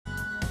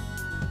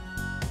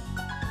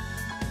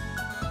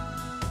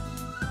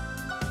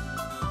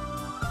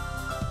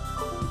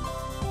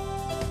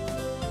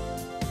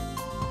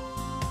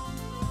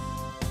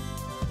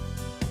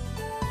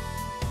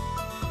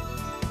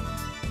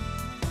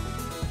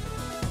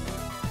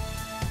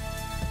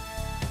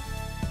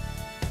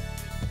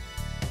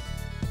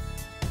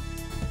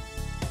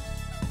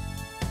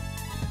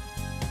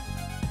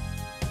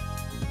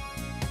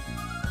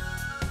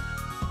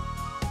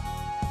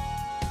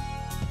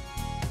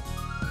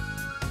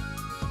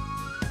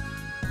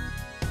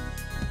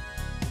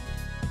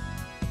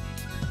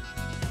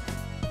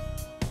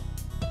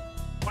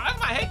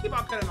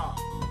about cutting off.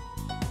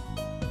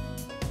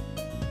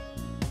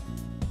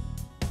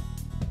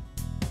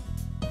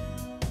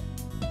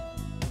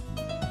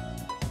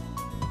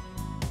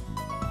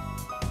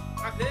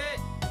 Am I good?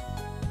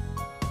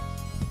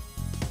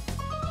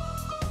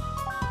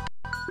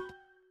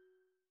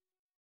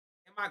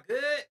 Am I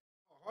good?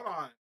 Oh, hold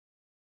on.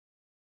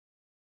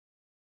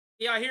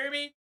 Can y'all hear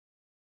me?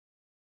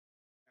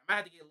 I might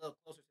have to get a little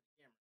closer to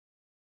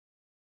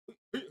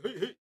the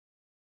camera.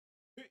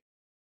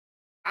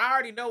 I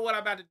already know what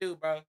I'm about to do,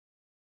 bro.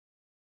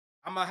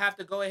 I'm gonna have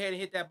to go ahead and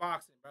hit that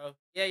boxing, bro.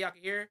 Yeah, y'all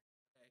can hear?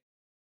 Okay.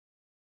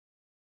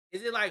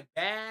 Is it like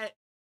bad?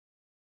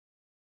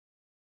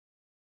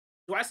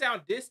 Do I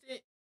sound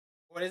distant?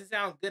 Or does it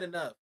sound good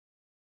enough?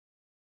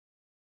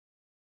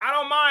 I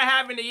don't mind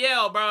having to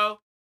yell, bro.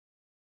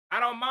 I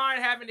don't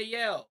mind having to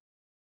yell.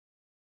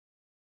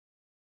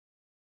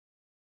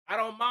 I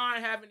don't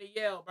mind having to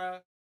yell, bro.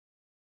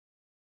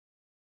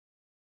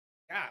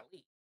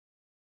 Golly.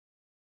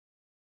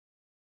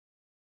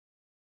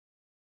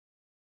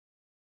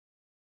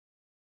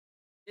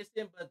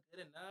 Distant but good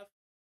enough.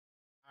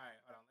 All right,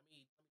 hold on. Let me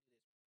do this.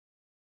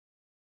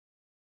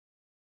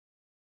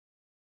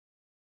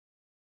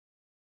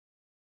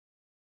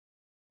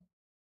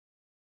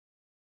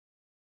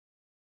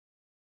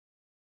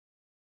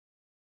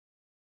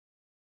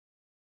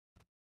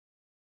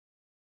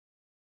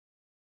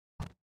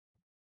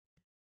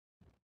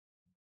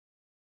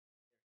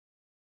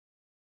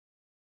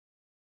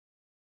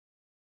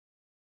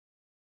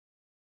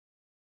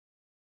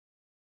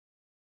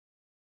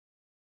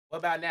 What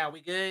about now?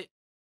 We good?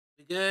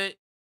 We good?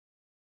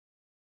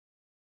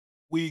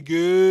 We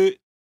good?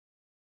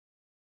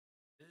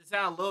 Does it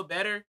sound a little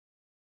better?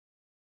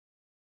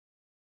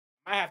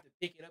 I might have to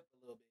pick it up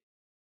a little bit.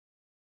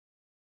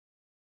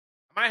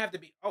 I might have to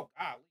be. Oh,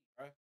 golly,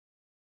 bro.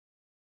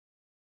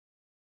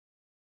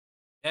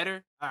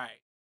 Better? All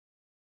right.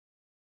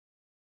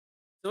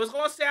 So it's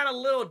going to sound a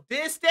little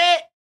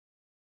distant.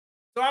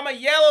 So I'm going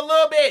to yell a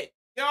little bit.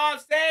 You know what I'm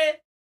saying?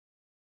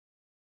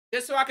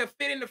 Just so I can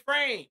fit in the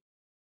frame.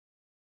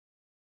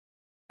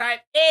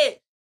 Type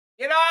it.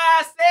 You know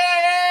what I'm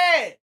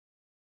saying?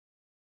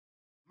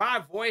 My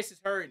voice is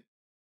hurting.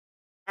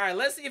 All right,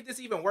 let's see if this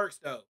even works,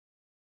 though.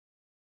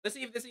 Let's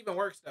see if this even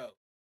works, though.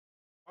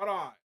 Hold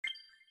on.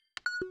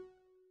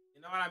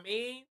 You know what I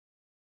mean?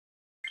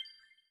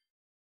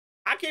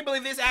 I can't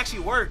believe this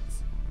actually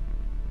works.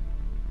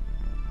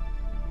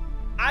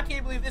 I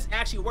can't believe this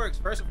actually works.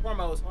 First and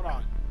foremost, hold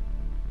on.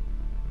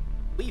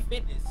 Wii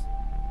Fitness.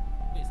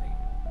 Wait a second.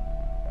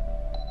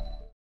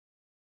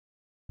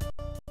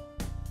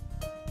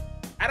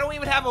 I don't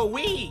even have a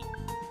Wii.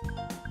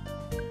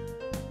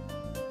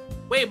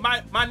 Wait,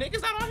 my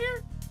niggas not on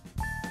here?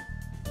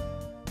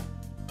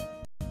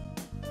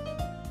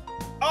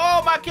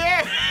 Oh, my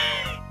cat.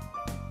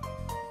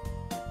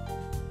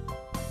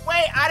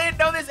 Wait, I didn't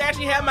know this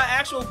actually had my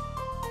actual...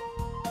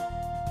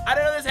 I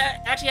didn't know this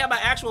actually had my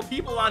actual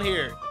people on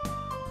here.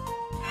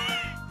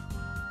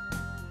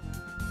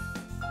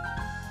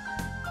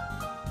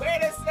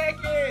 Wait a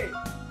second.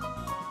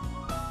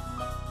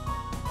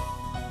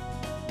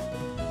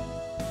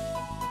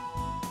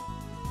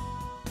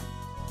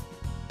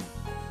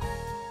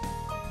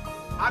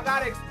 I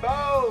got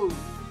exposed.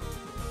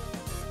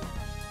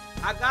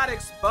 I got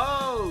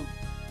exposed.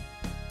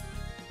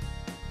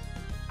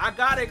 I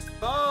got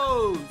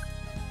exposed.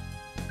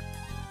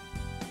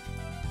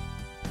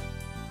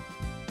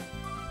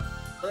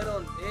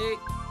 Little Nick.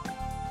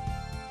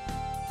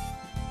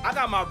 I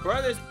got my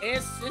brothers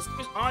and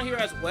sisters on here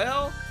as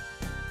well.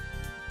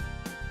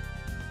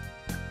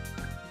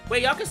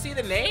 Wait, y'all can see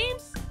the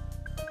names?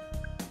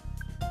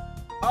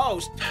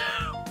 Oh,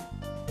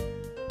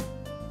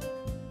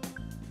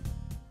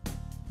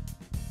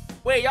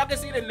 wait, y'all can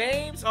see the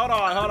names? Hold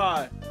on, hold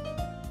on.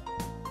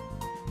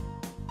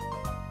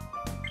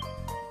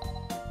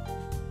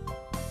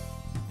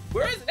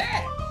 Where is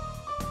that?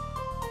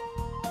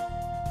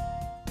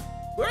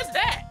 Where's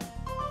that?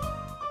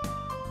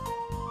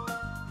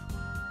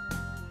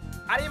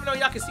 I didn't even know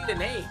y'all could see the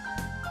name.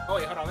 Oh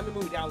wait, hold on. Let me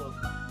move it down a little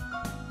bit.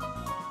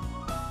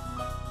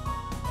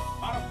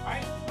 Bottom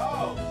right?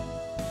 Oh.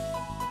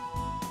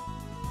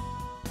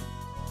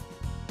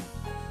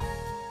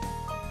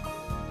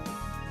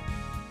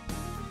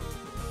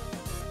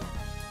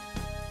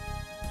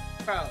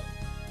 Bro.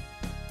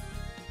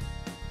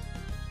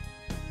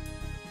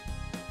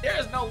 There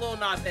is no Lil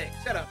Nas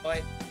X. Shut up,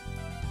 boy.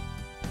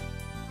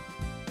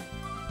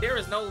 There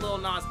is no Lil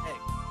Nas X.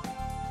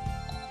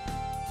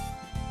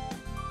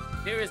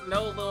 There is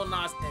no Lil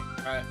Nas X,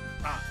 bro.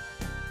 Stop.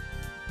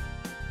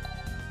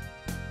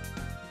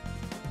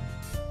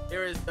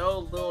 There is no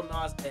Lil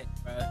Nas X,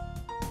 bro.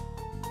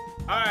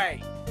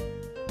 Alright.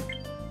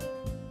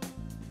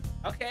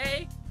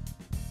 Okay.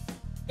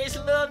 It's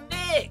Lil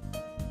Nick.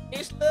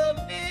 It's Lil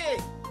Nick.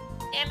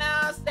 You know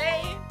what I'm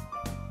saying?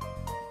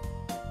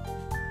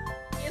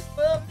 It's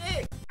Lil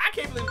Nick. I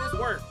can't believe this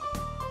worked.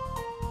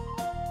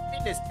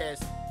 Fitness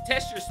test.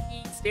 Test your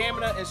speed,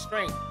 stamina, and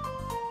strength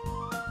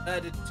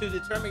to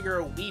determine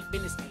your Wii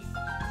fitness state.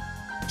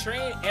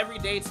 train every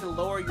day to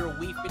lower your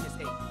Wii fitness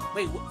state.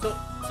 Wait,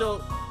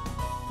 so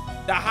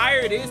the higher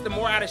it is, the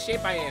more out of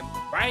shape I am,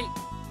 right?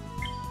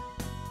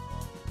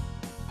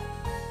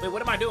 Wait,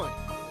 what am I doing?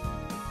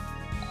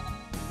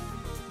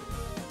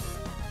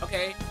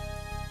 Okay.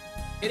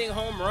 Hitting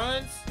home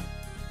runs.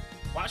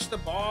 Watch the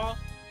ball.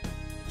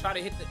 Try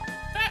to hit the...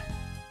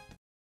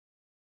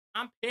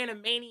 I'm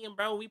Panamanian,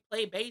 bro. We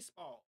play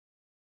baseball.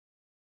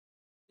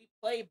 We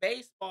play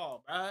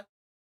baseball, bruh.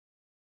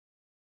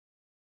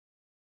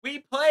 We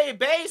play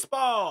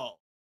baseball.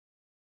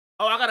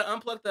 Oh, I gotta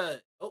unplug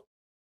the... Oh.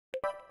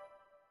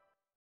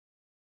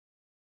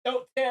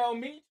 Don't tell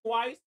me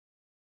twice.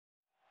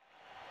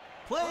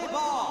 Play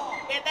ball.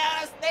 You know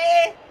what I'm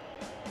saying?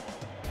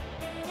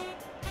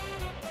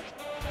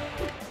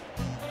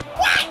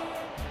 What?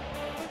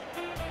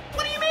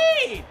 What do you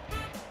mean?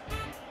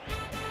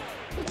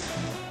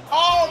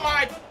 Oh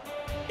my...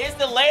 It's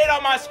delayed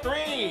on my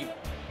screen.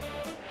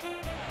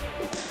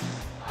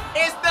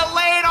 It's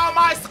delayed on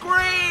my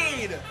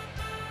screen.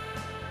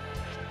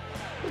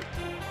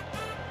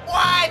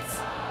 What?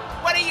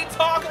 What are you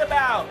talking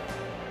about?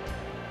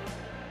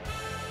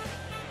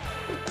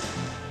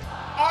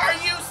 Are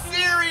you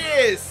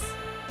serious?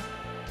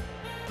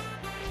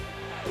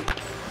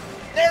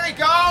 There we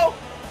go.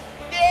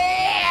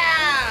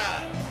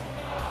 Yeah.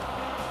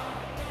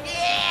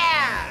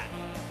 Yeah.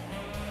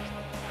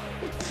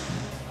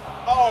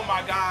 Oh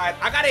my God.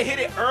 I gotta hit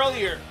it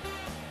earlier.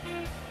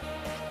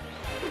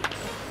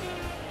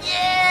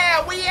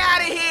 Yeah, we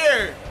out of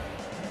here.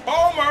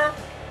 Homer.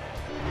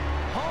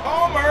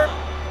 Homer.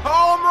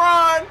 Home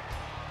run.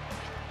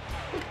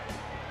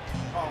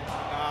 Oh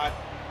my God.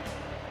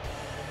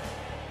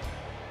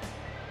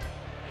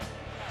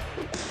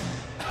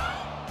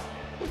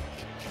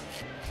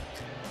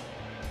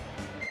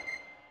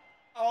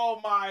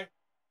 Oh my.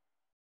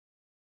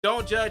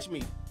 Don't judge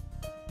me.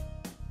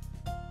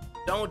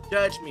 Don't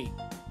judge me.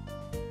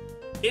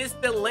 It's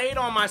delayed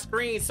on my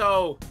screen,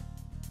 so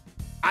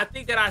I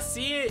think that I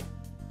see it,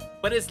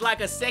 but it's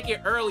like a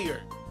second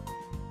earlier.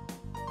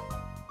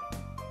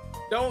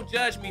 Don't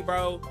judge me,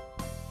 bro.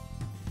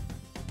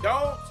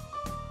 Don't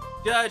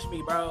judge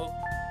me, bro.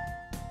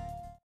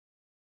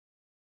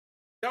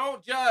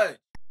 Don't judge.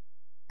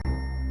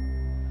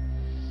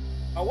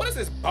 Oh, what is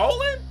this,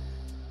 bowling?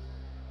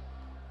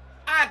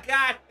 I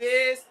got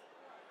this.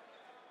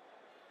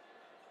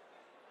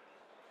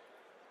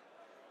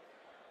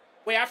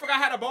 Wait, I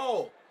forgot how to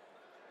bowl.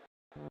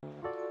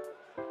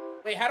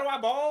 Wait, how do I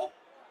bowl?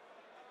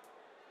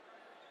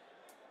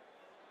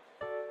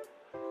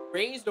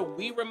 Raise the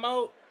Wii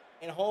remote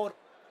and hold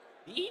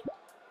B?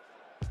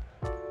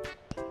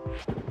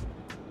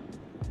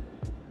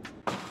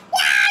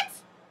 What?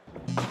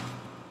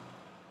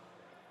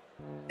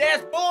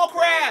 That's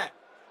bullcrap.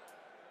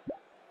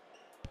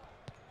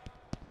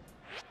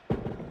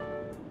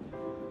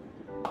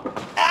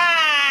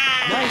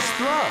 Ah! Nice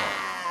throw.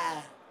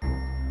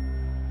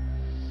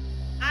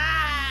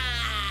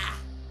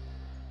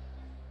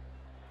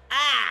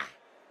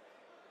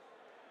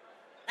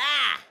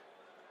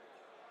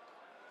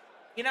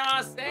 You know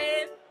what I'm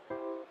saying?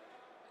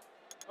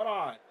 Hold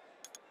on.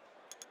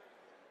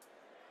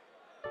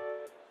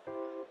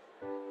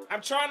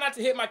 I'm trying not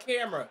to hit my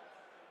camera.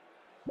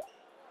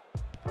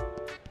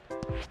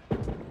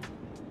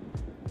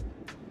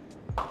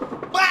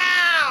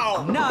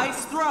 Wow!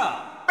 Nice throw.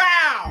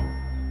 Bow!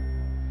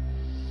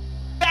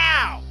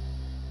 Bow!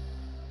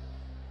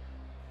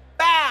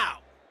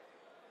 Bow!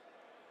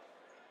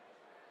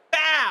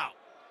 Bow!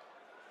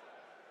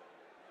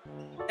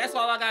 That's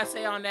all I gotta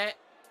say on that.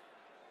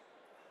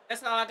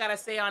 That's all I gotta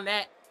say on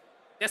that.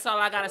 That's all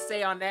I gotta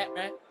say on that,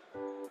 man.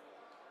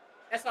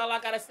 That's all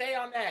I gotta say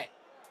on that.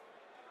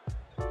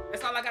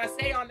 That's all I gotta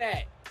say on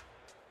that.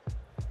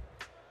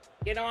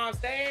 You know what I'm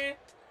saying?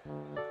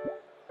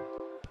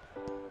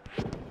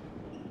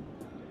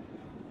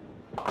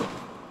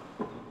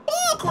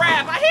 Oh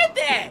crap! I hit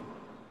that.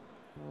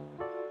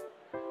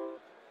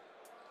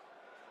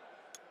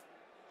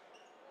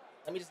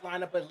 Let me just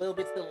line up a little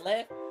bit to the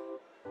left.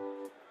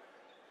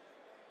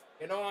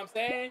 You know what I'm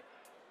saying?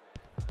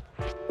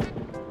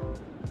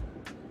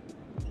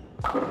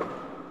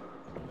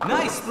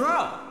 Nice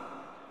throw.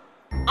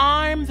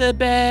 I'm the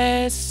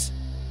best.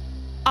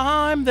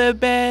 I'm the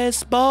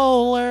best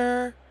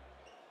bowler.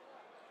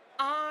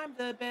 I'm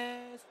the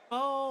best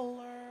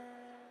bowler.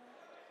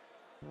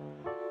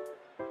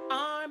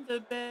 I'm the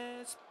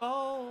best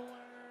bowler.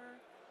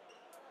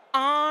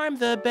 I'm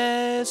the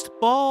best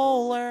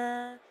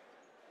bowler.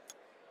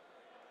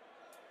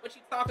 What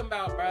you talking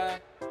about, bruh?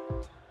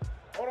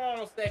 Hold on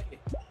a second.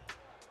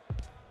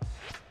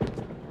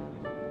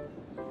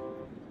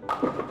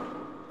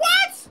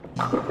 What?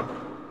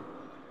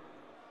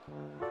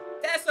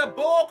 That's a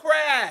bull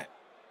crap.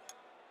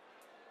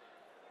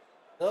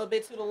 A little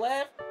bit to the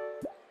left.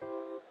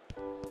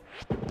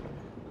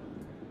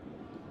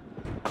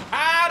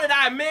 How did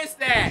I miss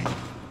that?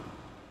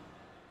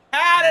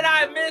 How did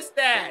I miss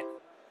that?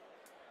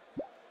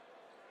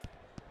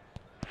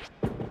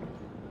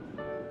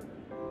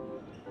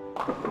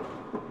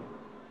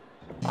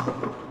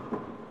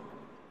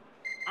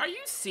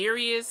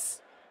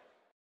 serious?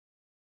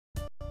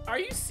 Are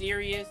you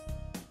serious?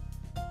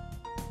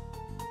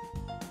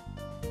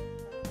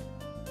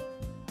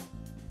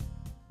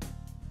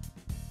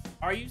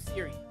 Are you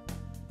serious?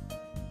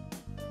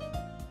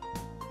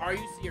 Are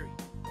you serious?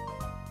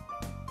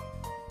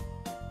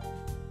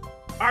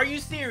 Are you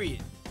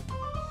serious?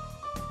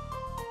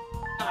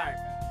 Alright,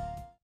 man.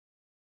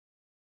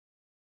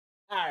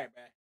 Alright,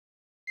 man.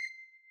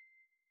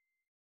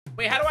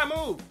 Wait, how do I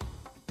move?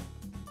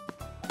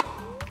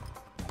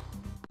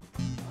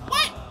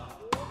 What?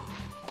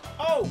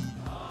 Oh!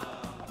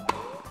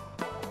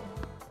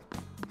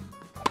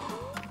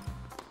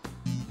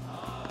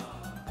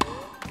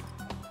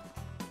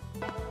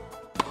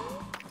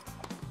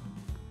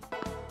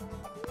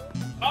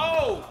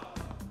 Oh!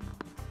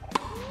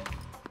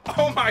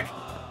 Oh my God.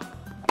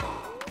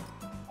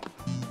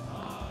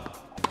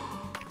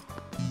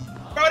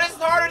 Bro, this is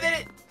harder than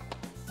it.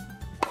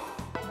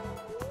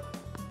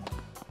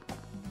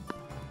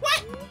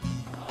 What?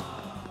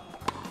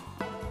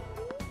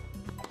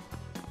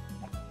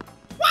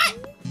 What?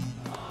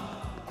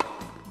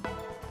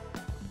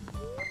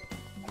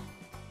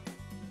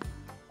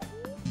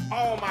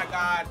 Oh my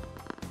God.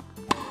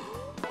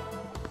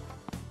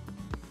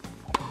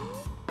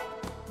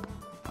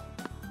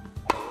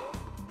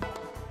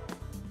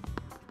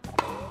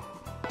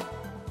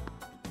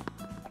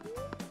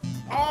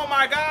 Oh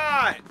my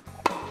God.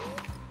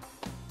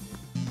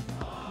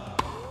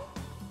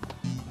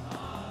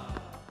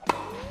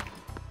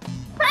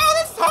 Bro,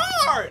 this is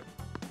hard.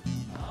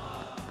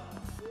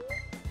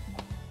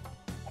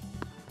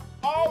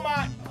 Oh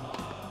my.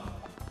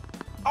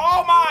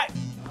 Oh my.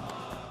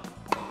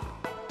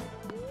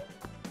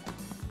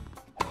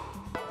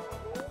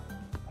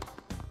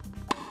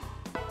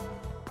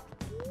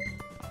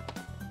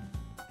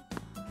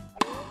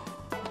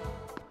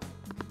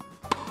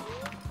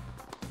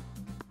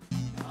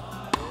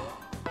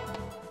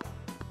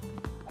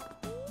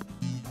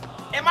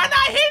 Am I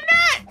not hitting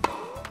that?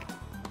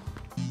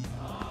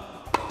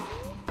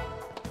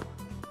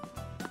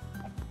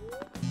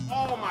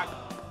 Oh my God.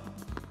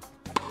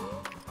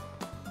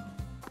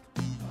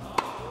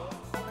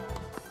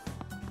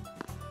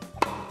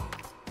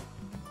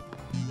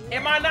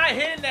 Am I not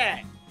hitting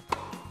that?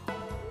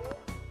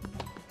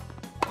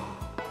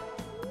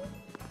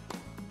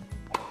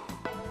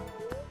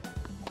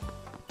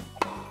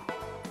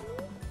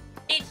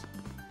 Bitch.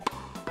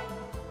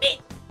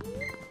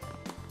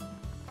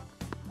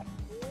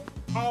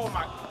 Oh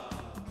my.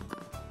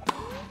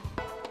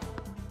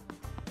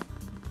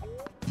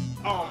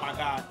 Oh my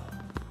God.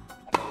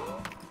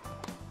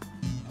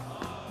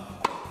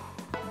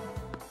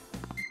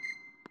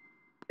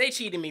 They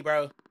cheated me,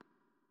 bro.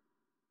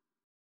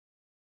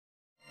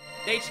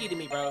 They cheated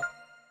me, bro.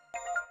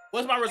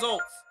 What's my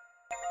results?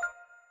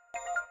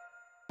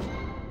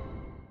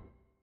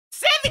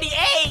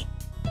 78?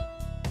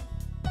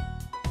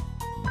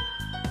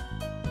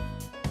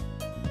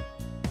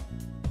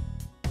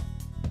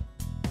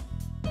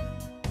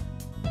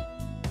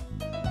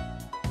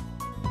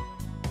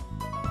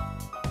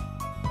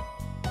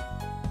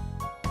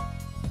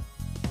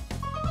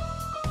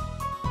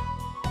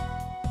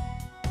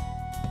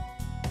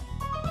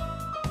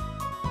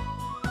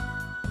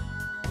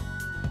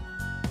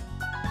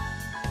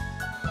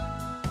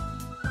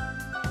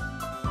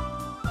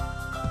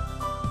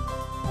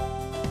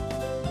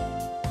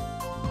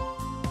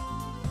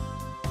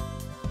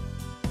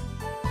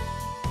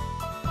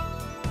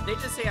 They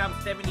just say I'm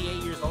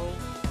 78 years old.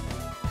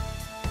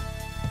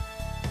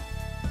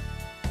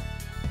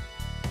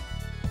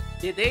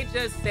 Did they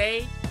just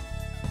say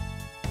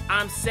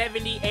I'm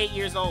 78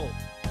 years old?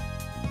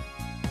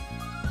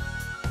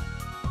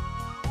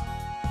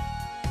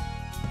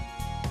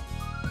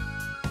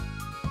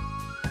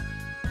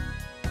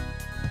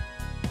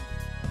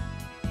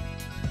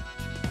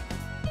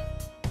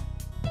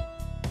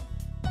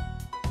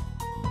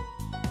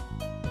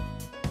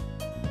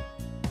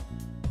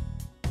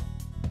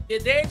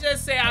 Did they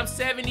just say I'm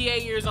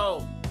 78 years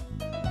old?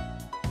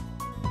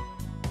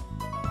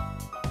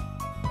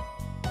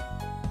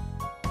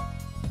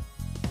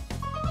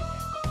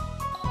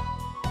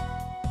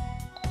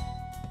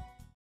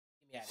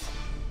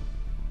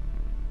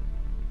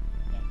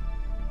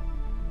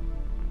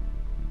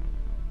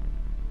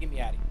 Get me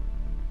out of here.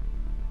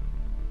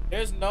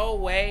 There's no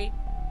way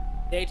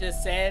they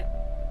just said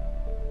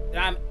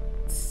that I'm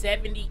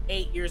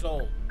 78 years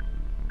old.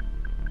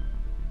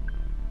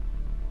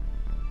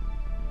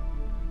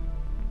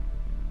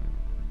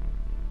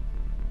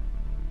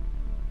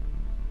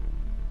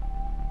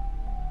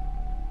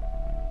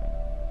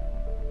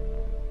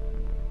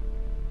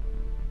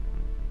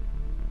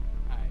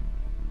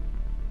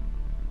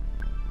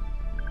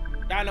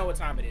 Y'all know what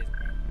time it is,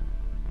 bro.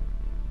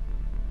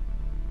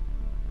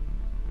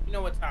 You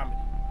know what time it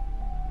is.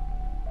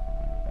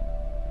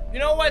 You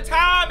know what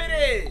time it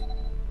is.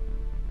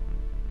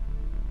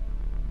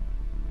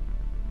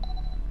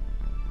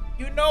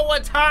 You know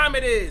what time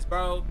it is,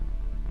 bro.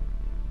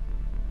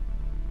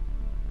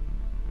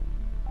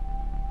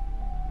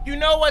 You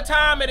know what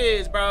time it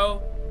is,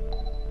 bro.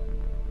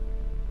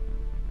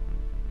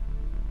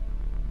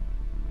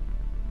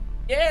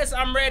 Yes,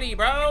 I'm ready,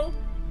 bro.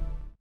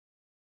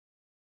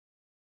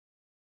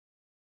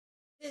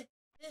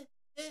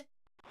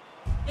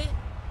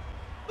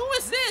 Who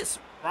is this?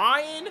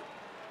 Ryan?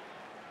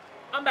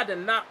 I'm about to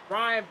knock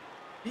Ryan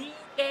big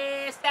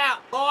ass out,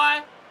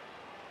 boy.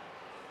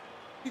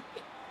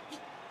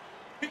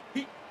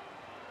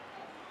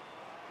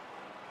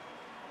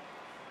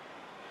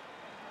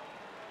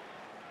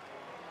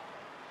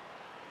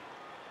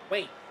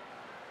 Wait.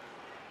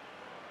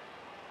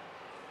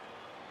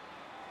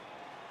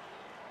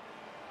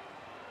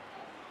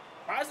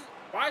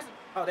 Why is it?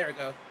 Oh, there we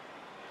go.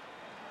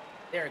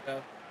 There we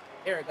go.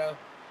 There we go.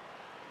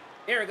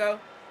 There we go.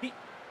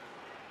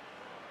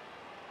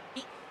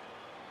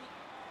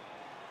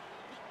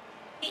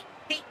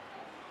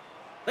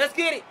 Let's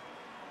get it.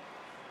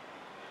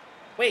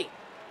 Wait.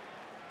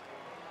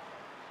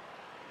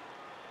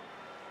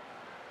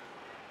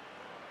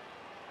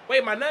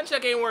 Wait, my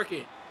nunchuck ain't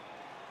working.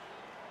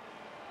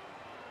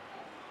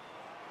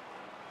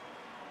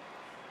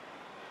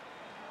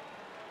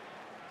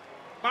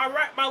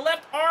 My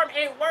left arm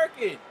ain't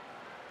working.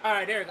 All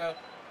right, there we go.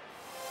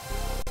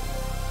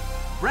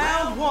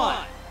 Round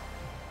one.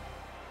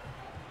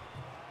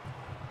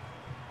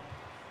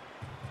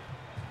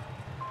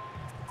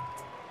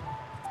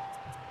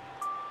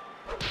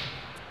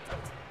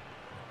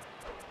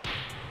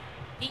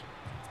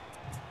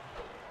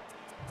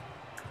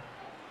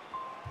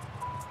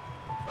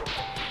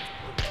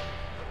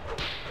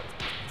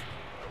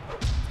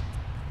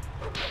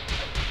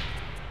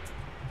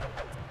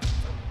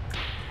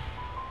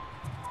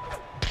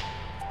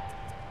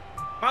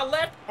 My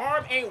left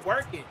arm ain't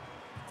working.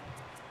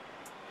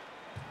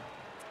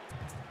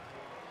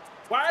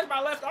 Why is my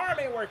left arm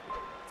ain't working?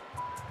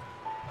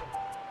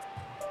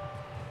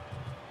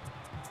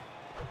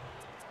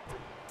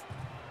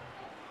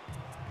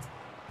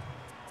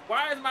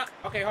 Why is my...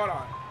 Okay, hold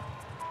on.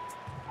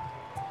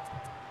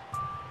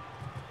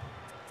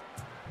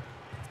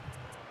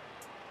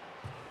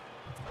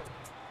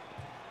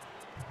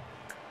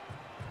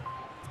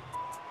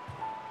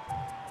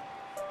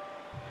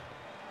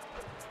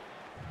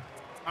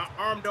 My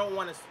arm don't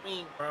want to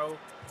swing, bro.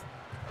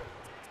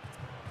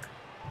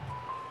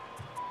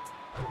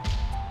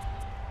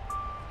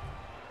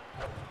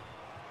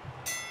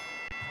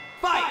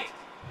 Fight!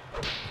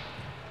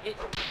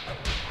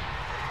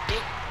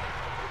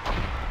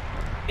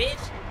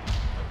 Bitch.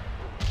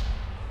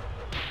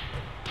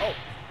 Oh.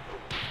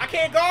 I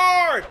can't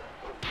guard.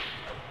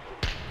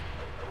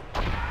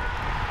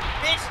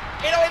 Bitch,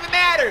 it don't even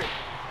matter.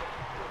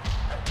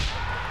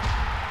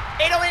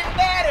 It don't even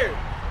matter.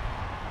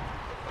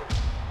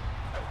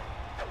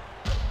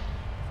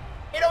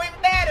 It don't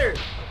even matter.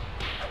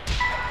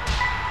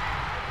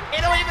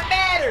 It don't even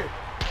matter.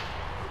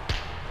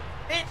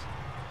 Bitch.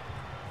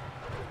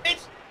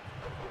 Bitch.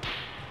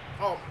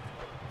 Oh my.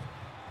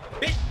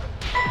 Bitch.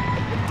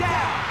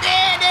 Down.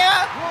 Yeah, nigga.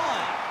 1,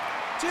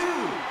 2,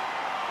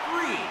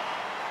 3,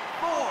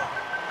 4.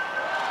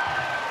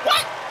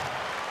 What?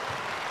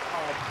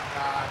 Oh my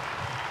God.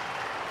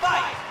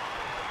 Fight!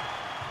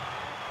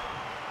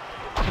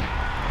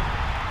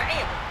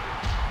 Damn.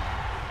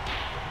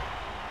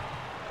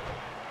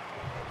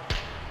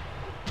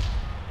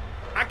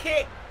 I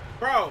can't,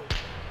 bro.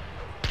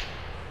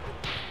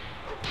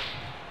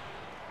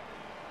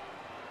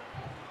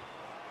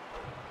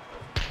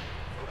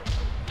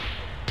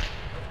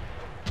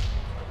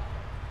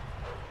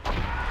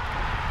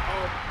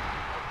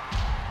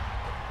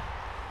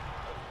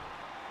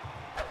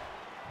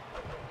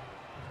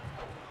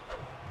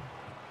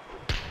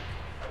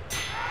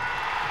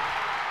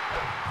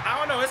 I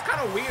don't know, it's kind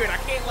of weird. I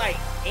can't like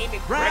aim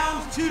it correctly.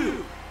 Round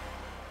 2.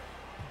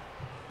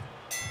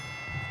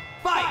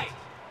 Fight!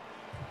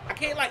 I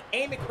can't like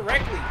aim it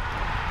correctly.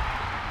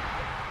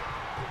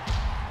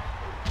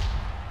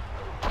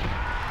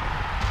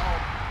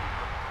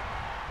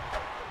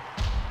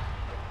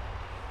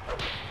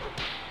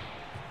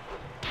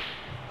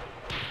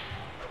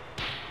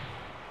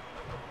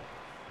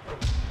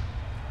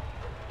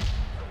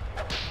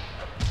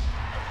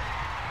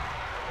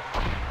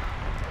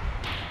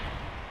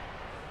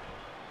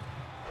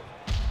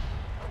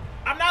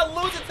 I'm not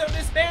losing to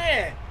this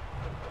man.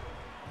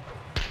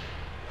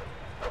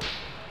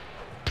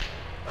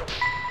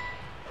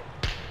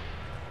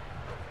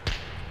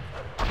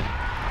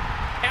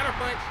 Counter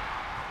punch.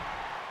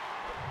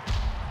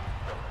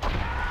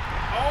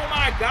 Oh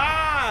my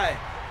God.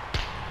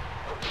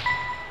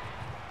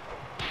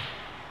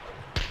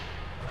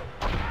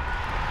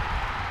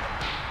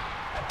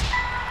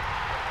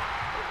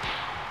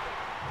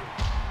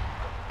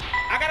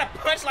 I gotta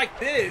punch like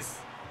this.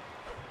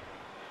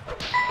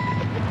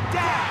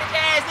 Down. Bitch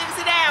ass nigga,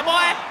 sit down,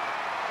 boy.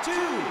 2,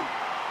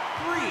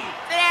 3,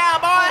 Sit down,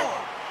 boy.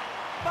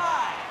 4,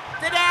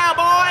 5. Sit down,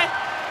 boy.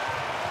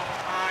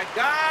 Oh my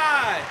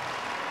God.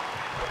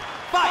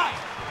 Fight!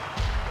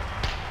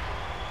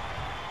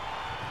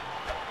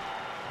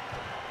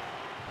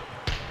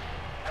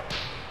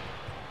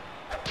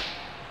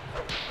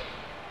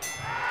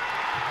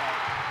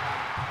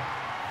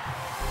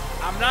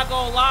 I'm not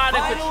gonna lie, the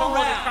Final controls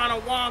are round. kind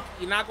of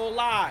wonky. Not gonna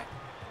lie.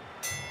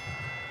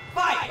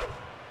 Fight!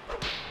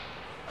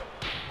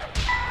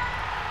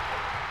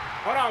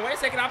 Hold on, wait a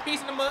second. I'm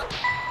piecing them up.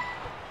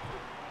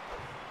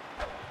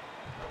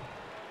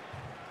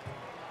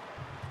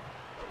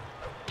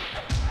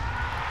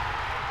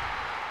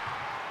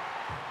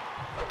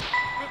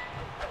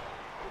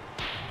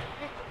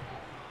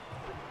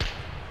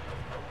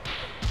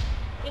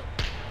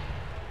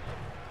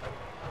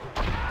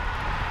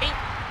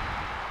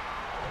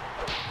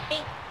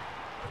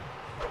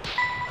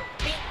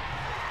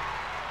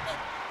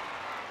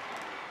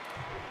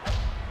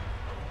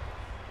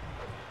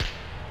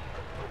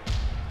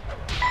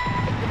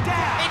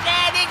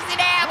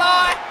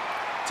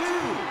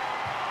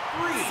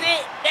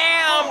 Sit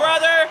down,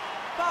 brother.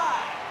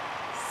 5,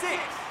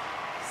 6,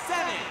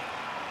 7,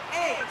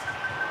 8.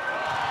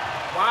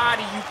 Why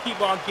do you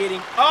keep on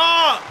getting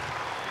up?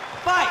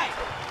 Fight!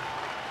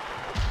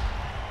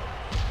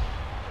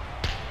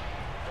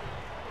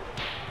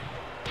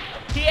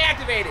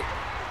 Deactivated.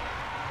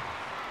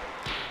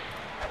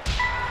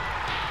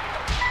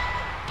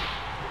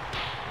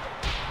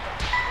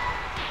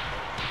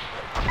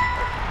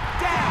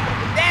 Down!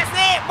 That's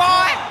it,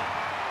 boy.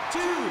 2,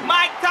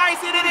 Mike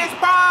Tyson in his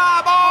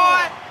prime,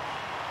 boy.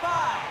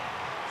 5,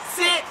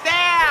 Sit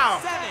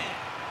down. 7,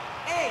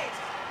 8.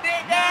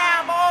 Sit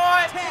down,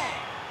 boy. 10.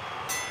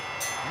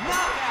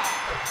 Knockout!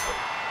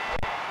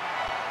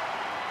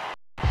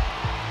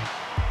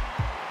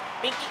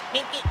 Mink it,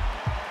 mink it.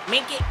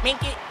 Mink it,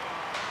 mink it.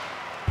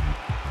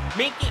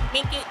 Mink it,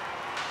 mink it.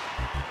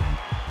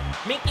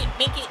 Mink it,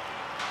 mink it.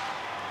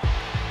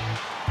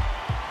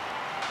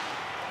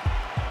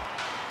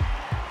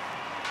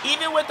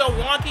 Even with the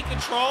wonky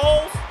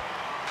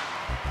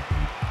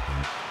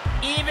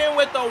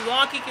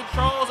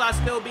controls, I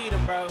still beat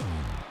him, bro.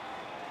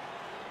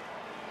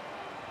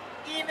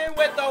 Even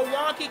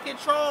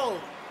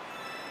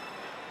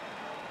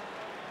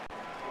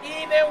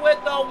with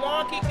the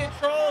wonky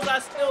controls. I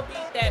still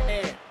beat that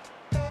man.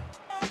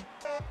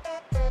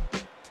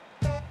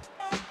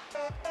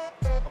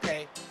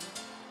 Okay.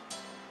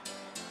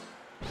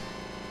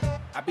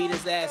 I beat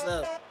his ass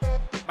up.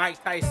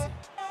 Mike Tyson.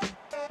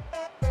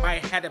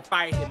 Might have to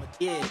fight him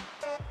again.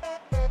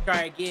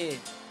 Try again.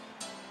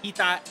 He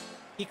thought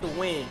he could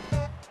win.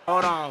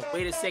 Hold on.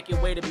 Wait a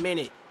second. Wait a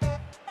minute.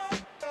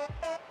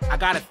 I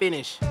gotta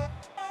finish.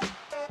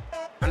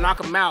 I knock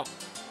him out.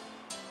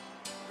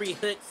 3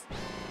 hooks.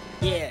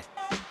 Yeah.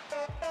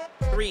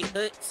 3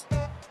 hooks.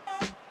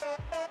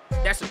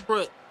 That's a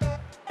crook.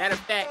 Matter of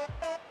fact,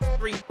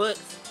 3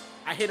 books.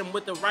 I hit him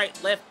with the right,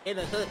 left, and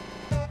a hook.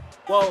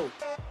 Whoa.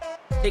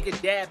 Take a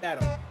dab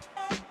at him.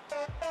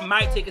 I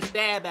might take a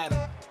stab at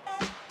him.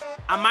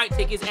 I might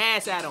take his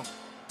ass at him.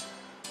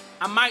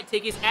 I might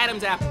take his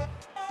Adam's apple.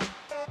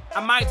 I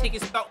might take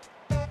his throat.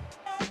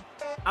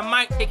 I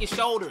might take his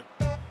shoulder.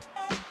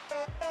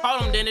 Call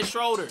him Dennis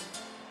Schroeder.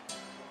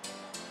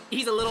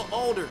 He's a little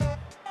older.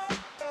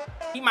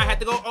 He might have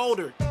to go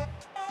older.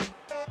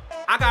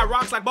 I got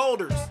rocks like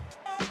boulders.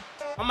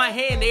 On my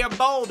hand, they are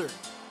boulder.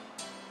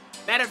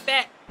 Matter of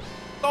fact,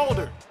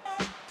 golder.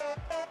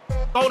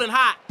 Golden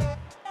hot.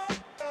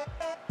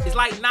 It's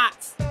like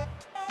knots.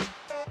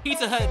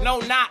 Pizza Hut, no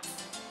knots.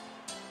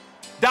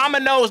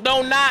 Domino's,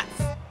 no knots.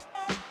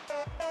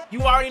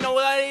 You already know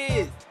what that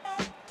is.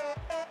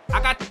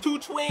 I got 2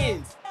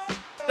 twins.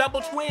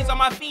 Double twins on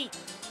my feet.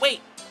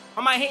 Wait,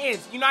 on my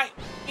hands. Unite.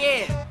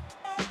 Yeah.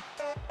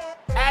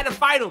 I had to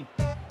fight him.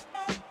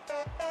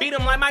 Beat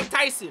him like Mike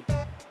Tyson.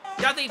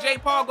 Y'all think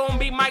Jake Paul gonna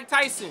beat Mike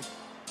Tyson?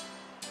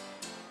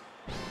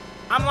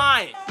 I'm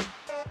lying.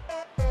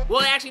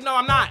 Well, actually, no,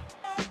 I'm not.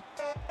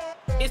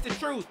 It's the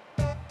truth.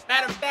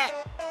 Matter of fact,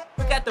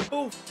 look at the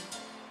booth.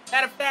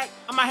 Matter of fact,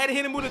 I might have to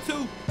hit him with a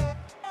 2.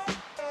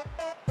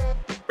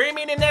 Bring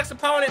me the next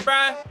opponent,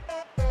 bruh.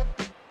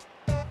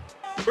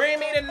 Bring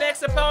me the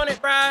next opponent,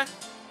 bruh.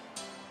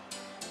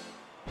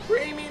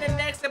 Bring me the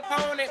next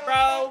opponent,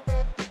 bro.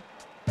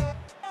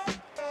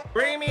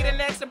 Bring me the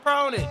next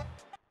opponent.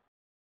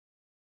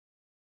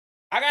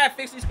 I gotta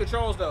fix these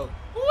controls, though.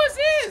 Who is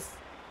this?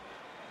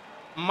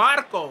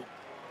 Marco.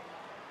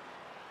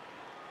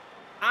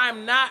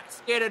 I'm not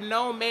scared of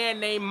no man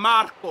named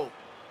Marco.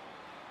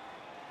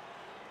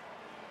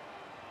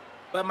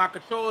 But my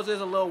controls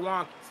is a little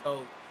wonky,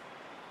 so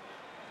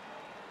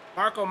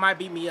Marco might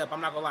beat me up,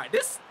 I'm not gonna lie.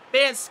 This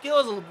man's skill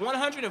is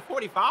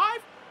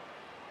 145?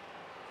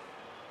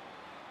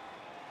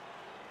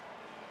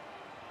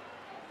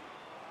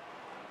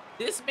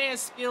 This man's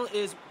skill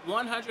is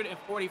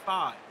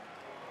 145.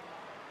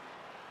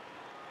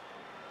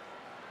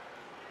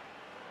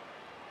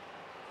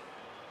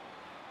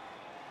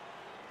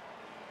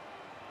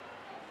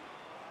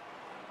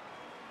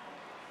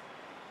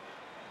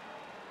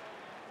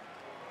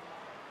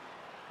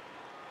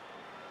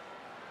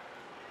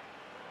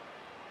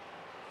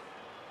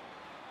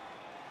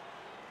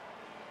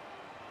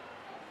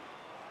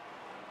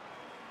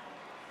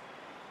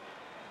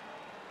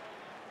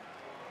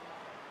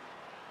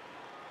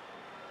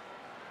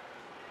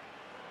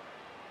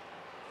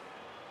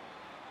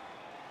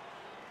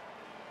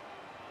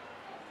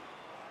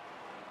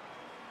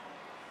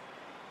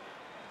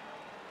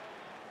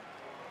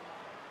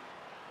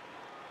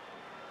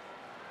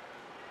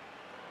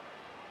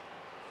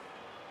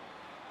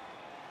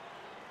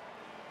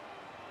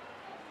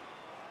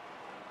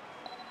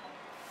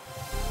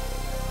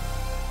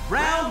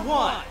 Round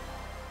one.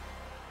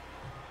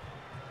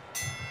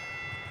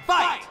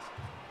 Fight!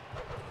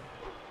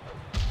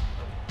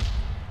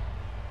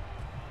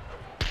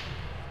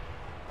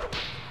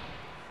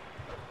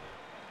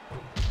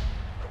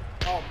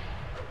 Oh.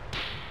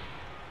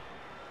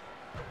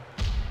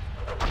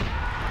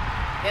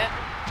 Yeah.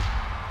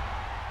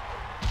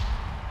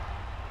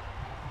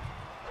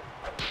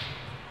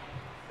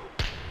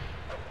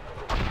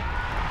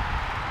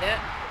 Yeah.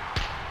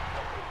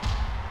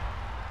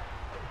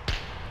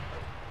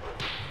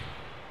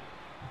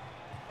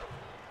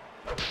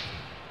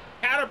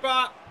 Counter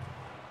block.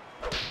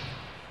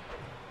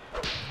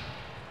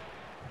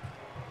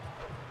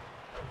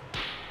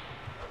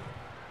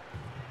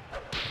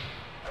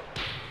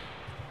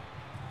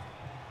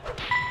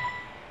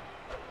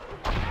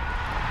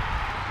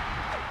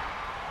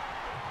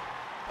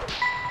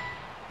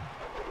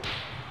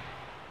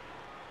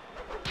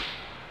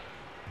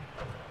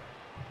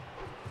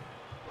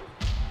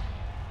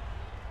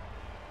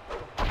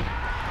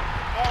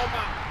 Oh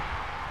my.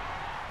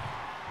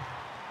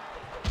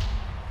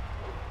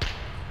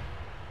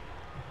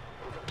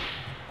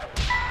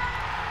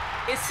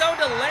 It's so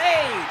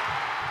delayed.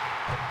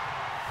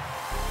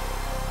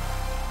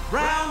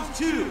 Round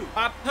two.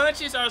 My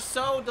punches are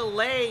so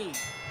delayed.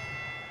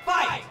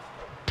 Fight!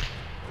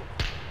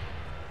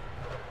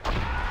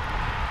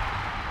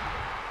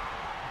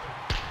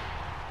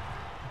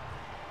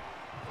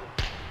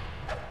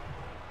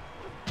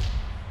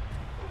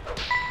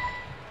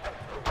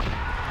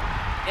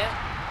 Yeah.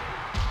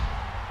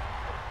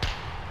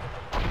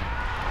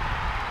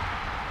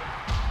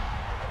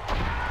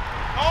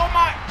 Oh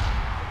my.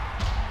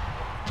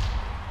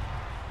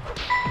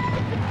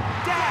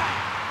 Down!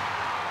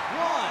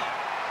 1,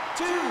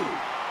 2,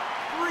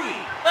 3.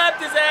 Left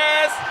his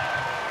ass.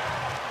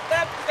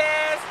 Left his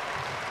ass.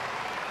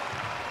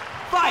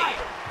 Fight!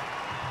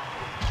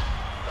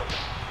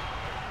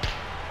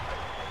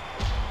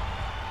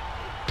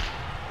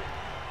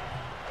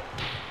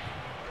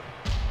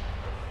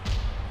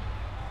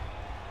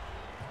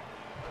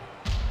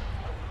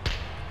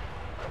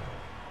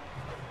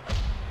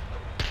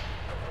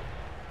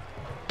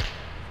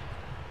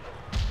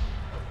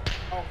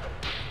 Oh.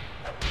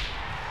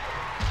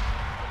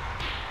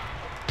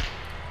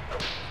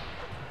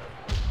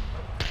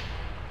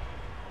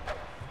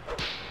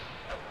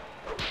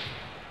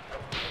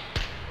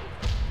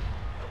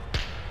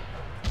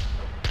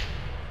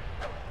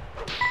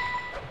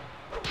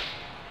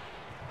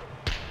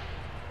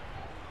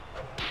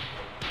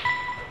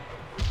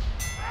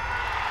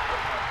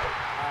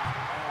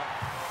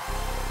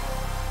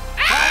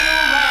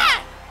 Final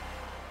round!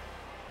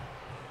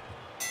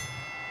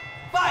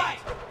 Fight!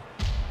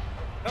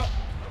 No.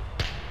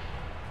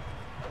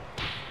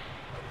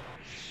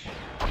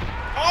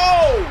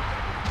 Oh!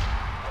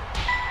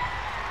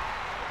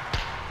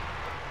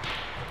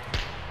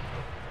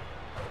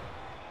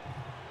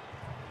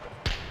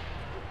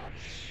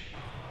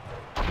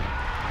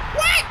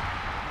 What?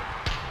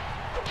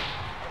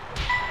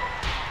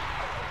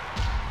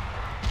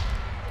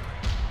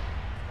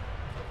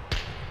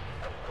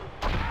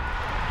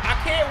 I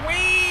can't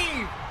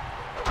weave.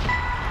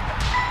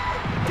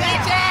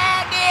 Get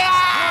out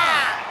there!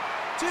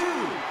 2,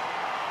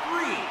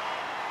 3,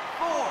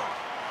 4,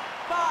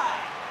 5,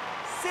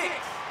 6,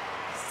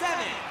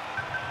 7.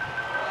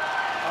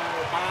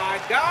 Oh my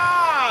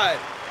God!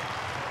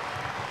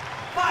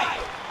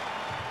 Fight!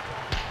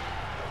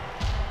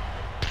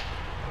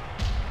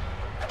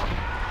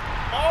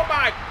 Oh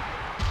my!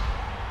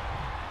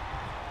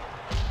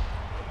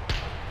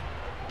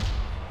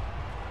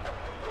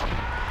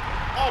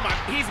 Oh my!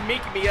 He's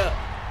making me up.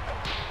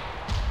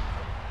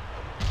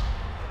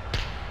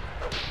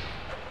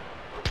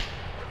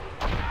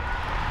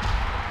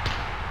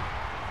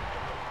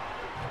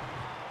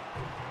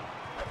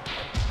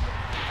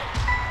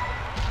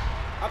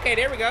 Okay,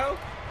 there we go.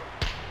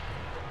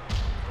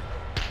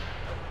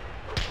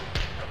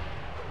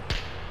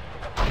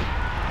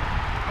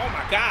 Oh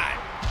my God.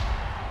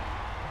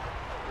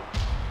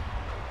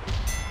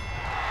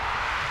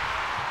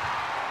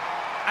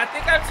 I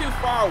think I'm too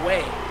far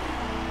away.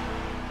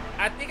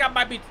 I think I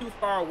might be too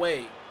far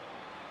away.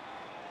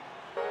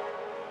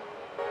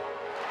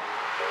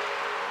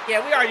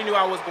 Yeah, we already knew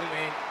I was going to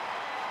win.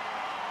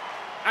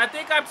 I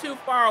think I'm too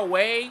far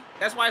away.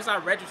 That's why it's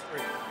not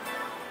registering.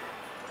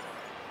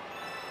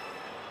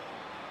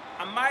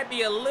 I might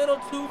be a little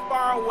too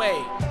far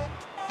away.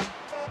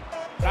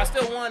 But I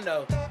still won,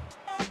 though.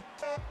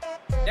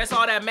 That's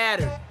all that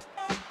mattered.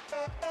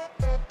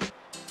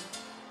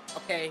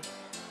 Okay.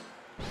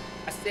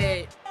 I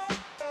said,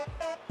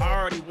 I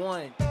already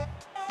won.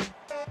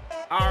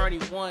 I already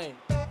won.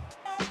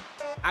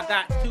 I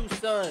got 2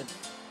 sons.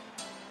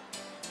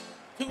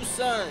 2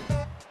 sons.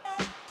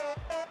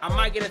 I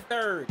might get a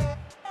 3rd.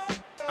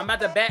 I'm about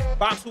to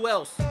box who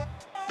else?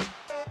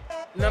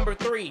 Number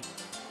 3.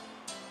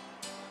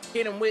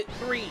 Hit him with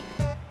 3.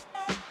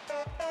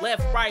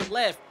 Left, right,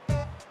 left.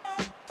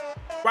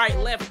 Right,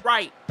 left,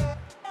 right.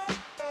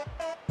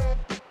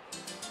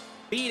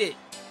 Beat it.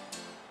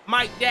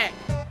 Mike Jack.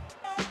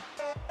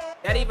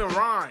 That even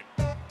rhymed.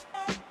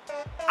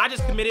 I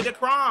just committed a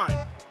crime.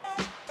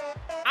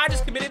 I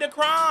just committed a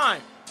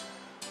crime.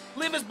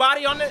 Leave his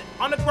body on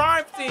the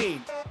crime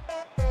scene.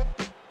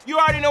 You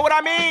already know what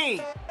I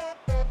mean.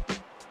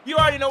 You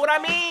already know what I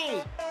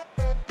mean.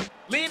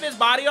 Leave his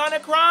body on the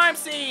crime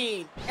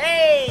scene.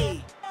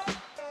 Hey.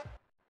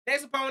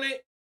 Next opponent.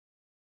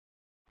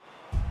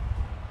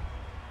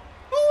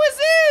 Who is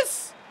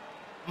this?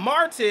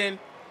 Martin.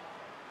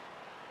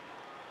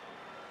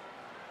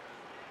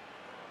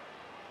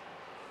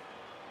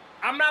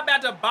 I'm not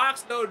about to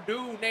box no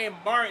dude named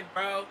Martin,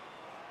 bro.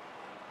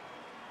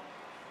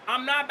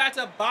 I'm not about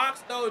to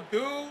box no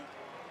dude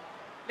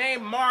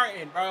named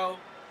Martin, bro.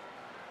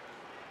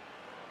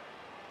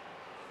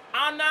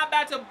 I'm not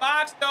about to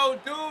box no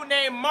dude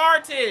named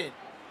Martin.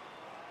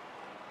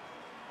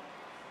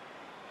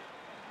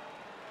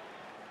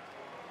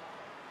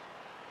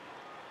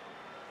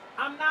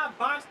 I'm not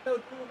boxing no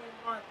dude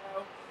named Martin,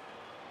 bro.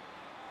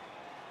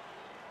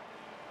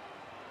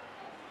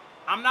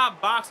 I'm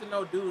not boxing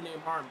no dude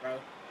named Martin, bro.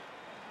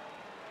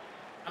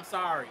 I'm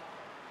sorry.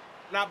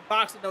 I'm not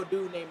boxing no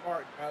dude named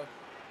Martin, bro.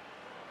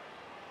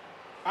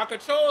 My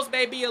controls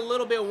may be a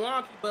little bit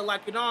wonky, but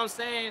like, you know what I'm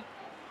saying?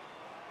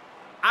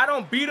 I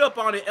don't beat up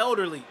on the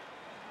elderly.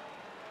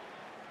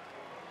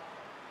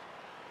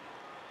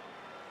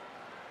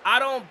 I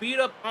don't beat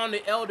up on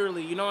the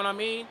elderly, you know what I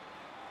mean?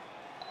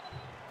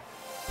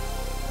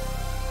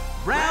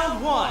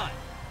 Round one.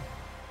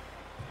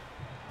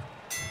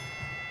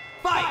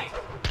 Fight!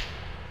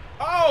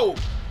 Oh!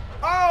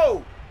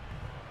 Oh!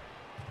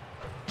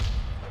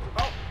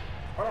 Oh!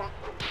 Hold on.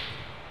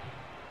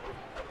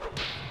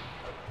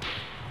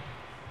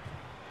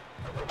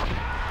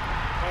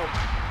 Oh.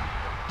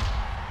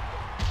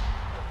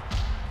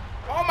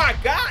 Oh my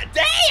God!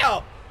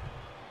 Damn!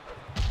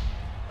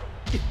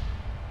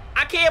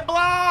 I can't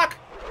block!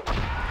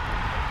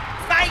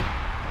 Sight!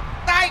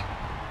 Sight!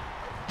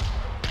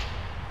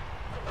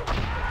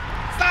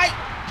 Sight!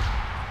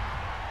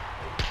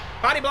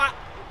 Body block!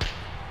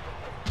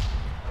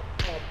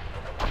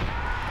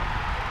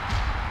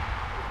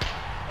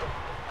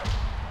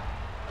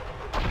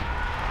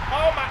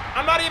 Oh my,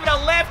 I'm not even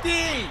a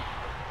lefty!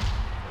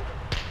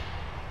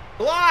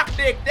 Block,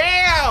 Nick,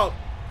 down!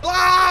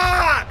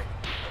 Block!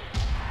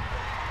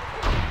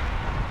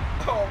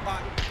 Oh my.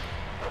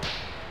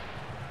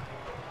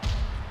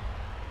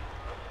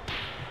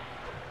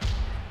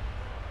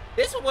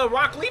 This is what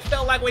Rock Lee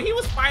felt like when he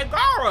was fighting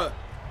Gara.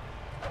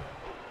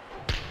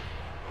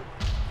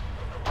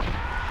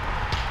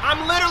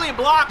 I'm literally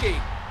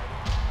blocking.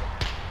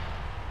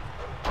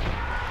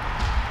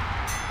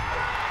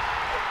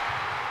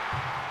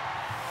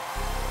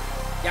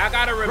 Y'all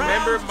gotta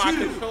remember my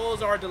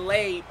controls are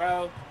delayed,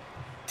 bro.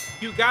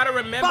 You gotta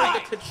remember the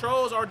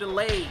controls are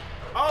delayed.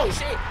 Oh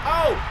shit.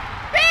 Oh.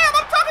 Damn,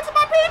 I'm talking to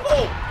my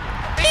people.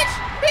 Bitch,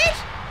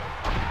 bitch.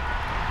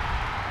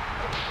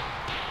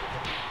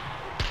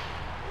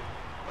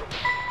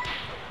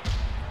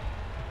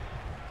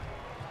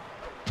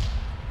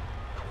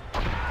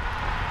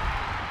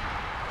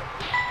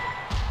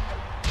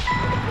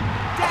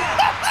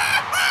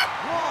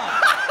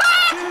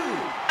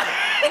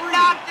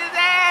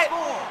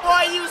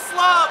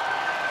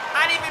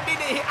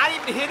 I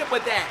didn't even hit him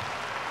with that.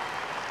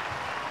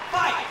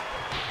 Fight!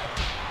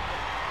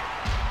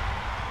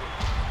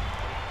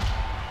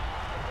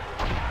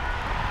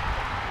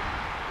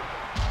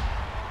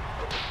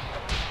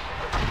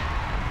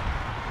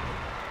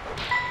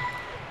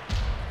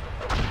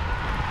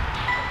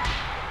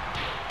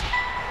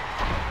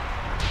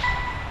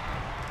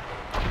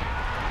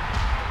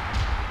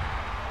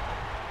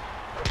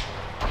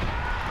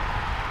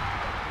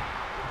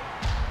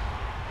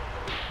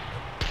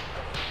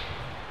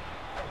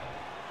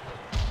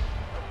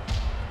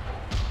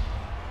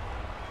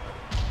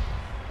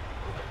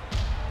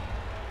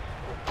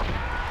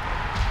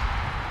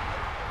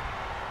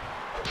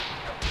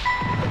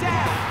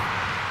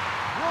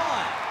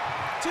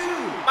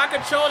 My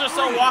controls are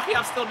so wonky,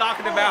 I'm still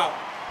knocking him out.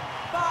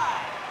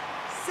 5,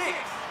 6.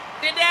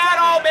 Sit down,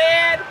 old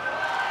man.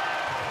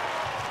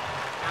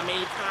 How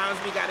many times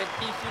we gotta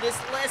teach you this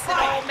lesson,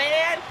 old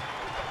man?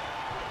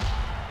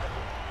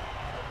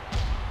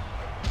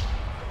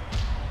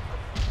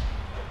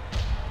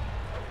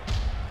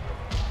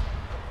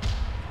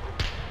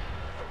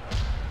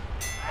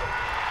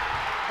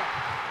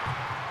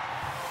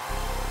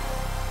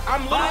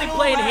 I'm literally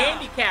playing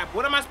handicap.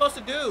 What am I supposed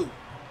to do?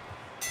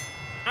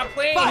 I'm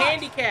playing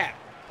handicap.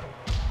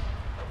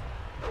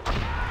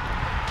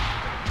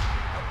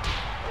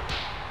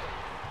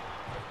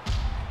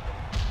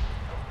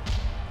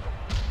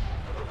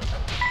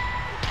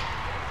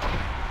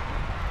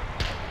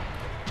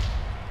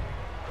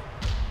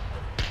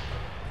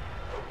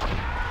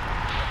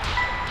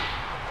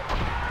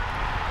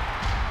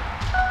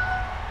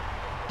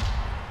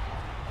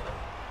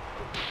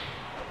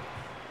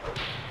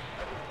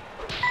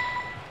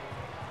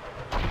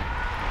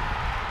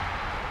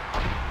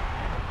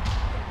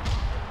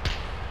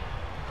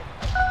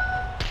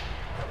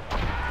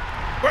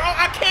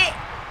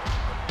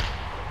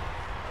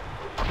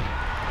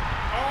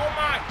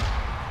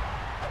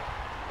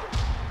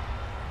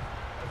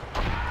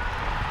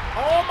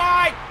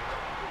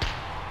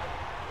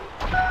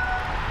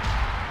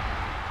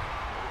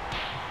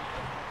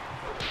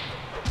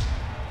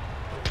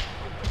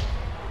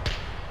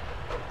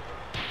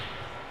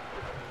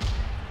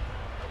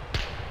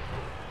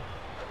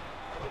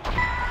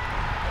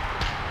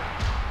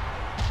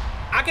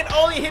 I can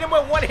only hit him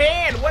with one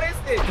hand. What is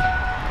this?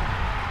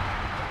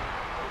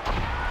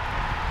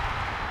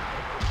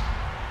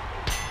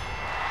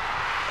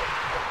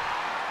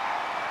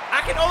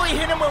 I can only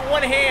hit him with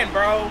one hand,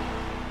 bro.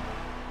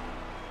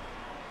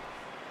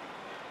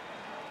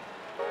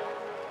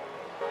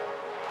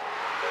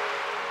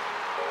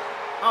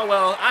 Oh,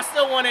 well, I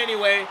still won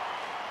anyway.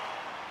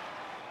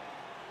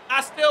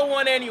 I still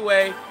won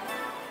anyway.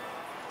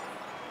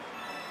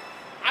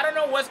 I don't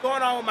know what's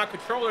going on with my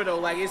controller, though.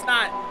 Like, it's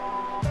not...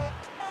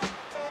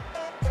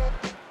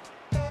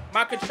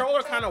 My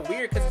controller kind of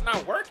weird because it's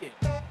not working.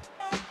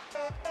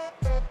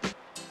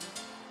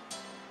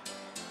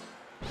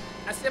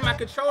 I said my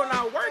controller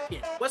not working.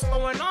 What's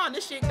going on?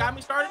 This shit got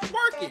me started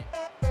working.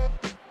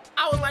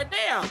 I was like,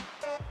 damn.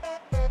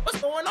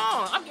 What's going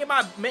on?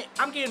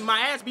 I'm getting my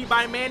ass beat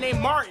by a man named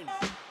Martin.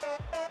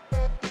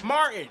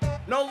 Martin,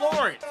 no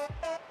Lawrence.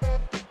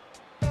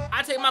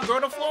 I take my girl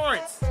to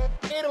Florence,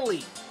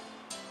 Italy.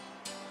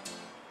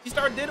 She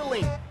started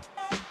diddling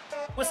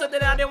with something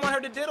that I didn't want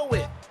her to diddle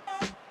with.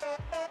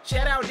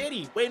 Shout out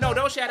Diddy. Wait, no,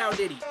 don't shout out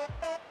Diddy.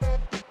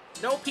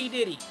 No P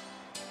Diddy.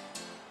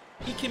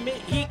 He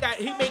made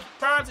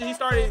crimes and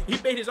he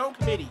made his own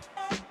committee.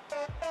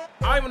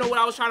 I don't even know what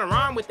I was trying to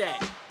rhyme with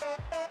that.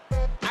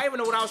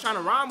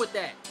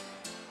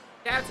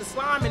 That's a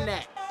slime in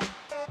that.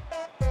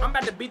 I'm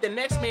about to beat the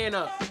next man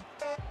up.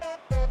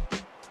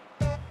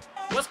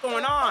 What's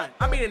going on?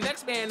 I'm beating the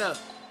next man up.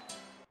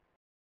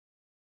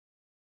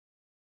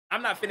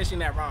 I'm not finishing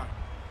that rhyme.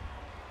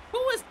 Who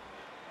is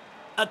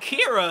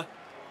Akira?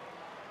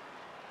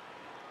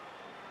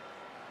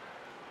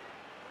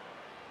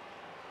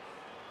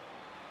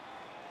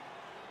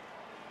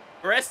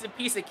 Rest in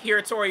peace,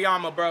 Akira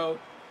Toriyama, bro.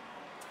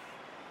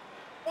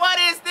 What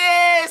is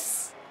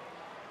this?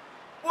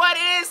 What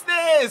is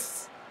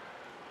this?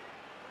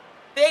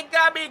 They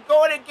got me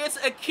going against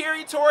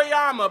Akira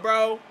Toriyama,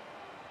 bro.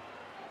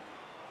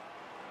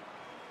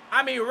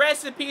 I mean,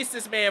 rest in peace,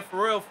 this man,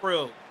 for real, for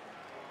real.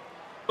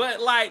 But,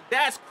 like,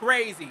 that's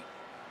crazy.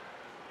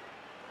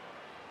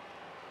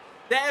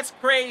 That's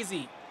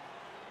crazy.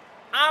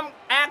 I'm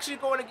actually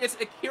going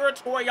against Akira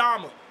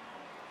Toriyama.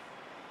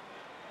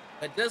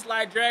 But just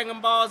like Dragon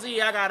Ball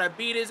Z, I gotta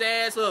beat his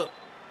ass up.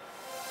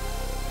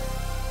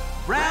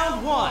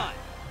 Round 1.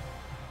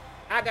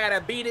 I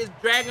gotta beat his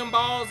Dragon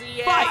Ball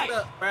Z ass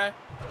up, bruh.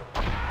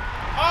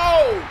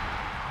 Oh!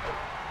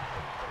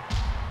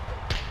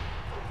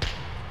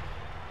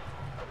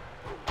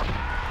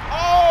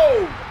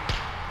 Oh!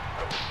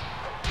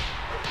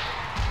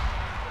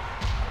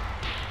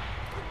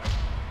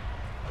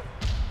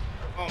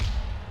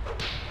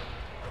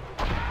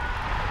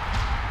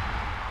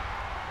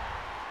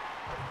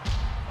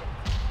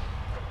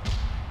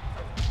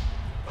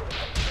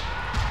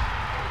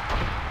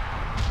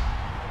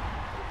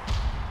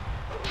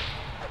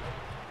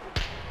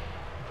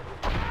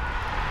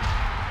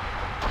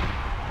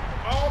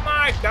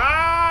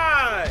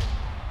 God!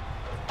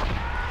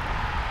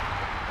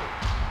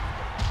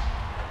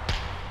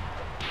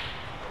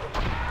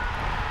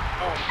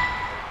 Oh.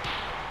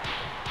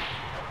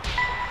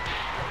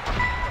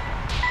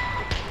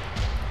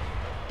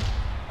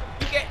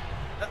 You get...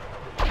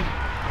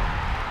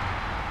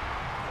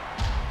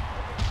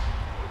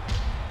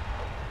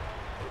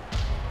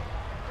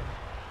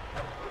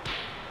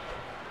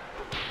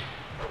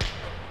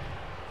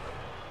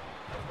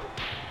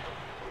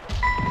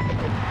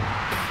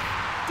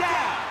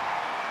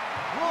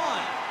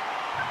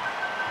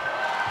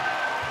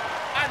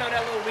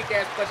 That little weak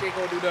ass punch ain't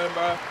gonna do nothing,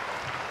 bro.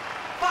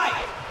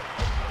 Fight!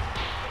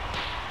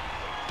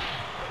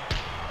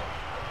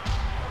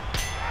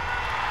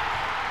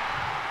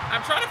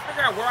 I'm trying to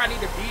figure out where I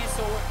need to be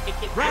so it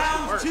can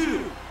actually work.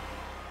 Round 2.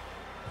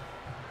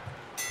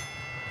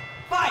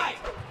 Fight!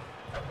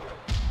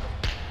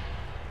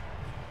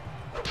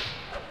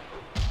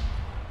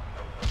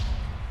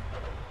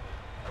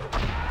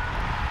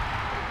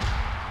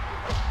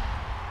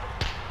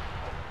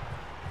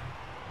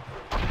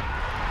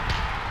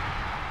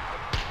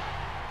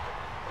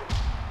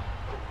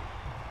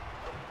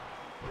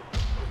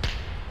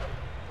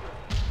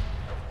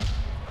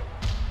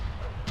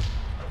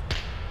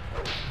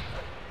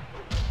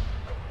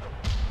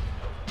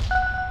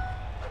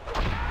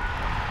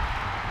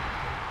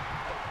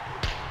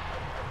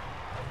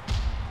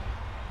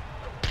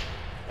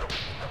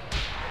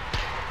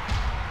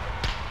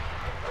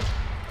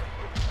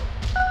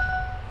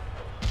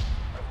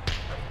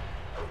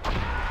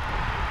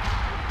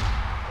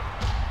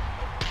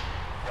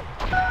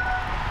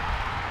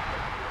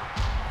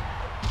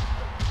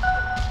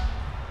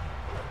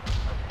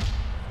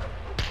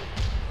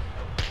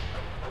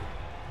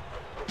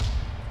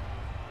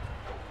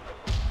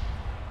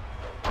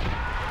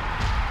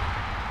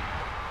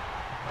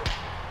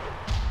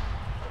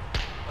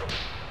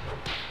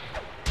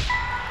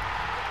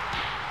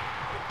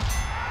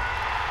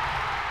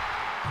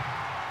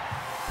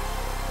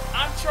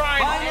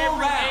 Trying Final every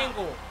round.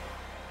 angle.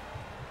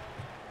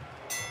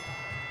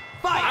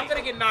 Fight. I'm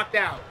gonna get knocked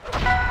out.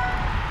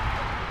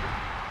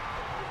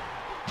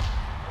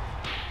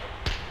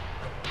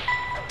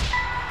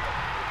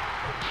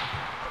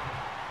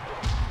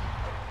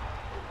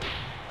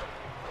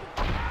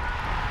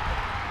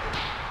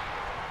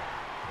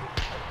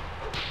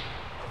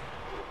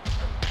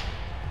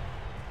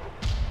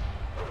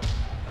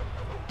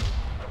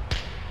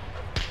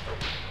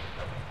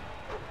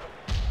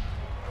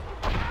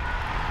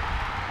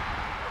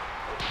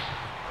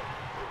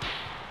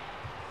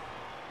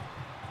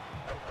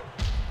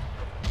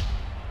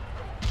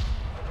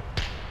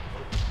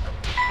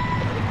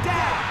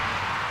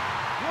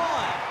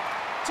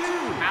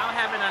 How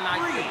haven't I not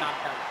been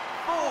knocked out?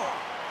 4,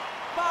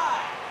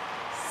 5,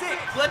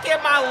 6. Look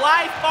at my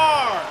life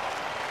bar.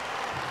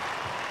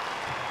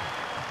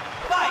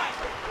 Fight.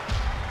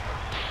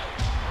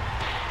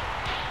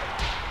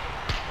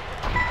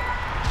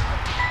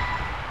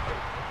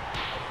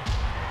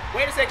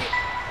 Wait a second.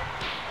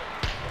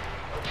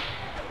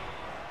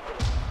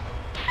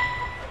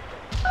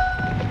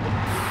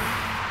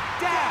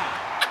 Down.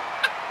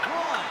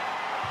 1,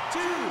 2.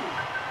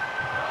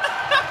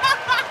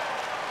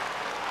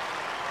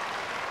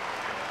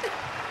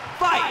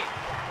 Fight.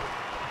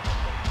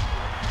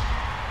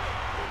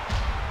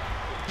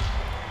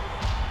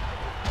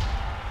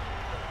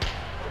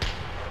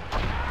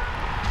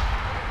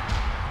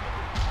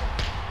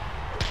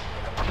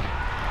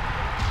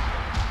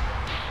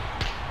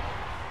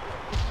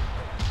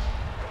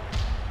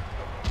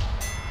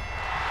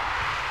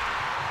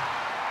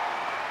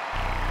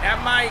 That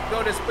might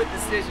go to split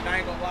decision. I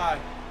ain't gonna lie.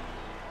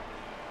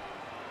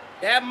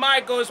 That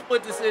might go to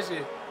split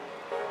decision.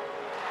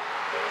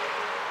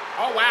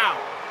 Oh, wow.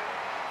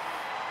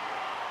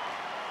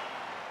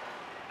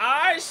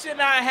 I should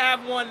not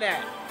have won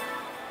that.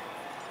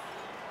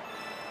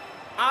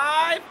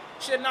 I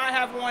should not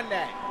have won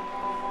that.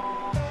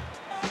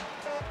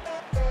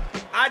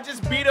 I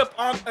just beat up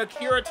on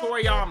Akira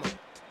Toriyama.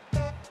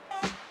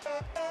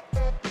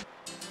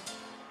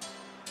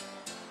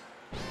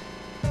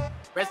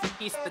 Rest in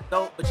peace to the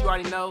GOAT, but you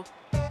already know.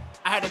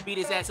 I had to beat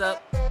his ass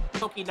up.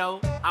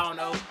 Tokino, I don't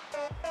know.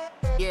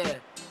 Yeah,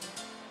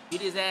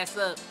 beat his ass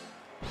up.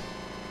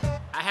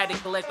 I had to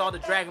collect all the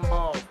Dragon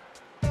Balls.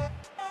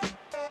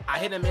 I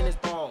hit him in his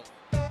balls.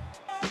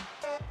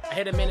 I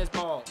hit him in his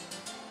balls.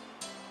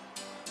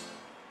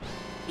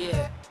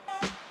 Yeah.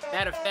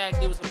 Matter of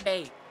fact, it was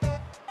okay.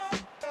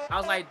 I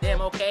was like, damn,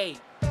 okay.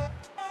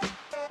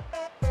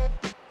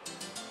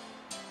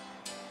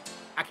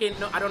 I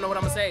don't know what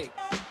I'm gonna say.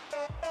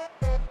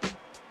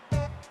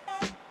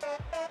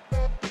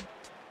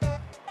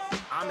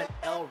 I'm an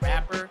L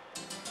rapper.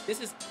 This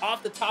is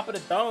off the top of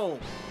the dome.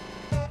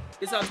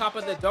 This is on top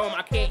of the dome.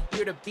 I can't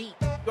hear the beat.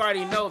 You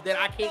already know that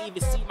I can't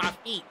even see my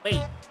feet.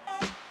 Wait.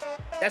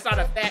 That's not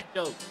a fat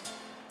joke.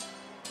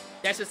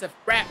 That's just a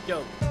rap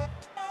joke.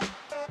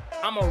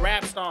 I'm a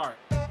rap star.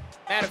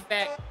 Matter of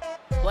fact,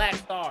 Black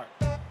Star.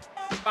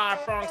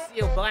 5-prong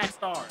seal, Black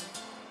Star.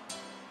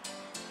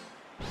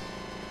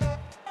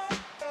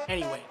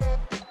 Anyway.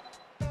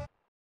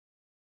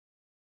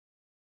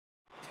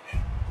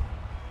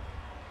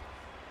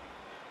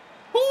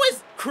 Who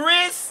is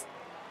Chris?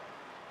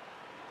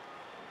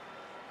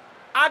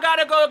 I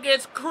gotta go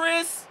against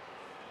Chris.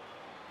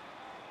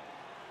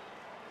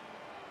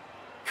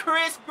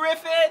 Chris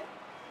Griffin.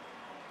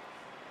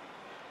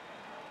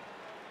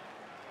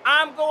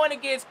 I'm going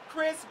against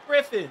Chris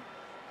Griffin.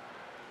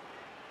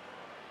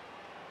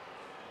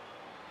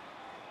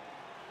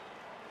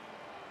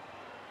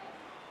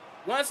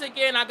 Once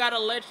again, I gotta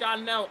let y'all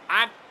know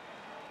I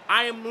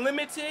am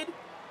limited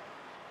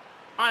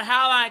on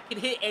how I can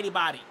hit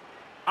anybody.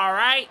 All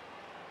right?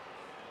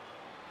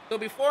 So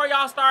before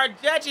y'all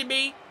start judging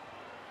me,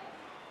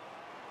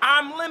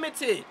 I'm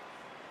limited.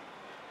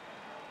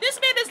 This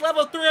man is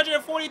level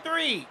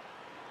 343.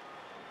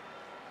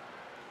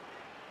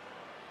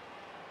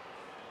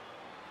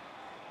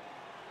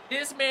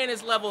 This man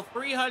is level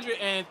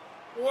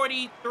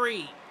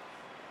 343.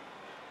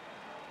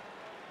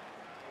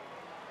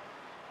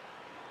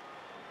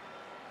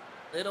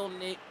 Little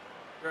Nick,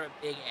 you're a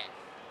big ass.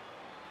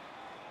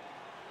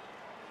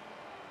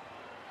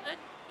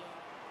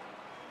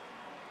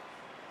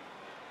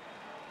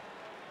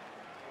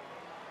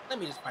 Let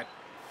me just fight.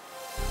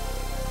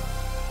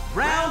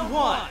 Round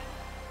 1.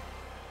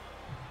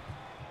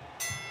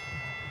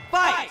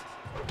 Fight!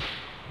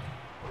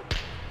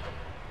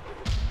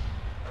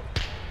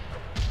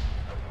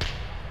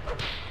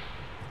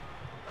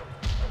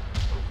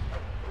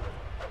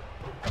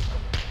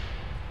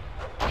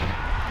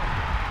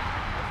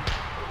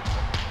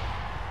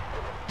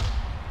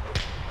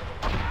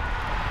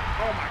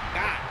 Oh my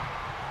God.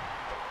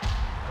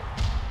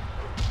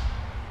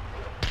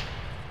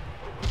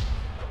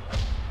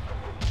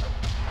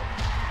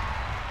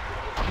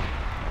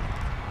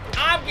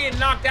 I'm getting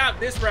knocked out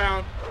this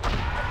round.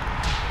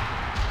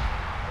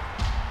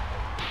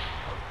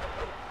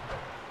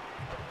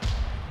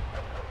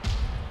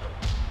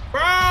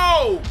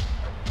 Bro!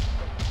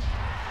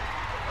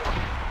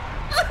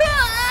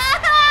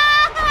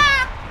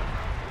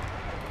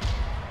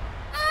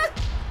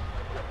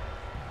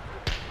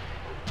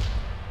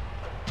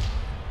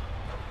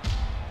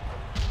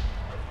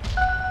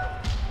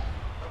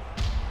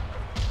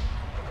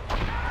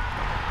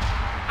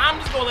 I'm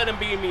just gonna let him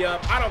beat me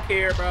up. I don't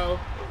care, bro.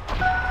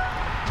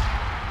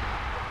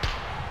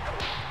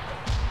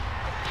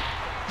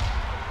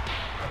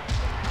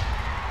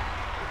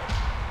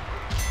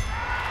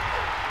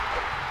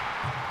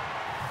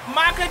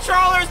 My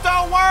controllers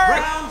don't work.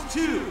 Round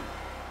 2.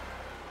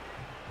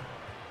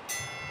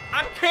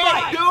 I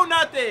can't do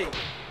nothing.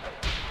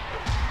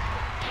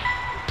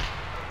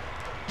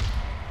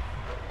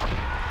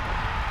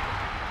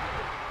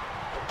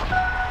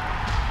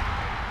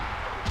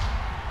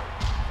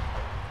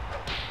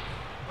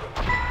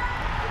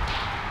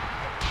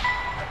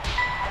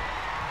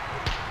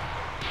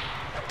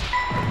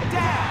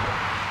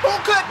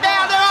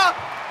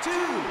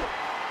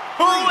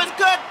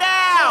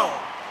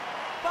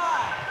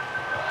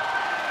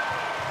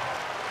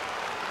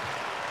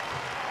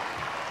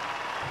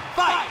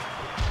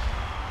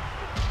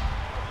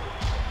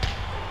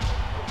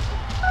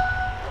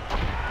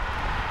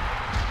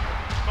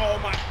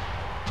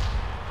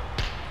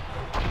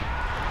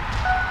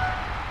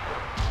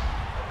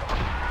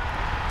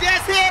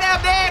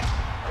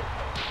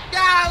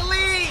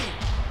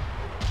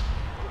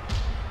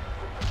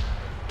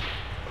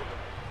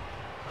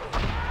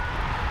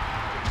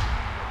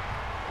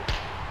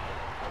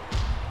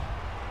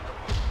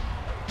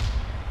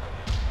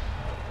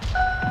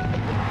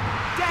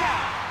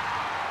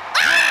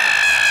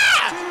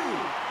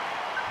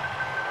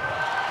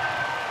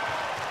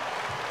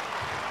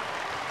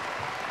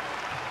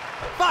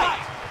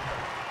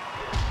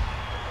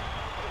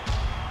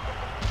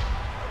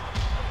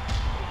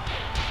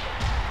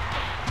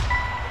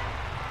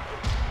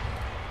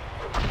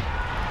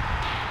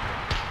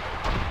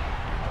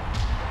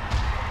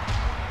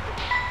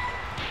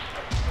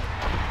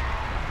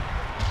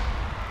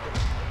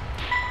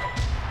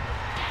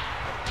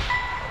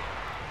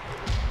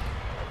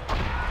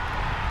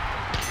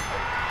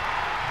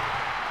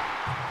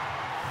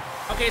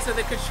 Okay, so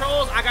the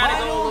controls, I gotta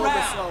go a Final little bit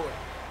round. slower.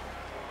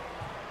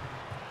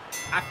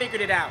 I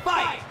figured it out.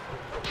 Fight!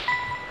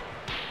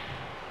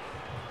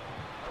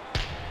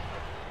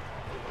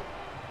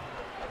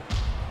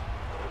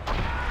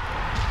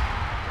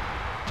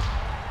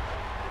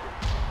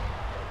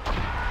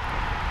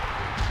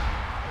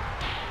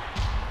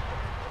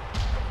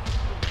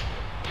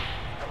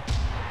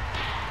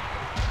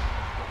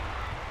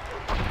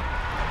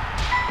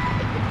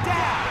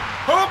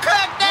 Who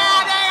cooked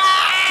now, nigga?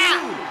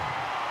 2,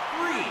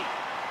 3,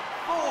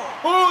 4,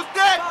 Who's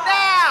good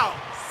now?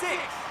 6.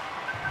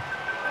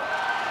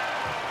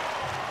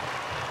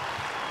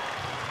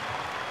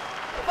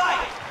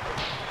 Fight!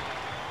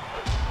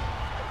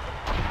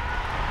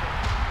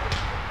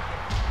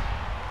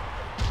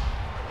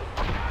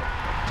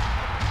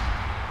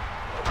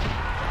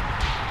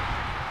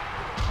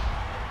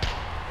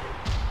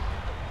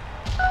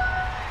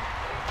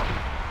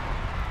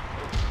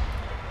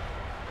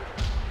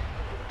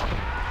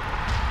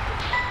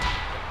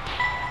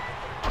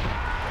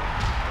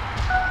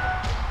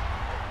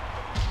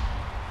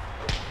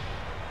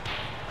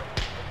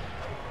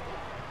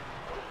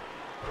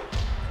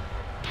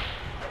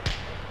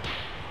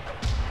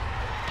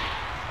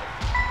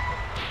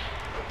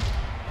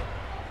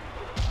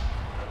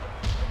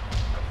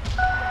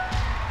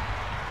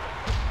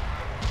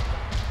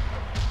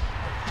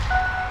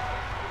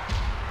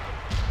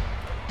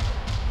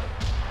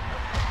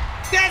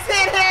 Just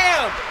hit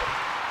him!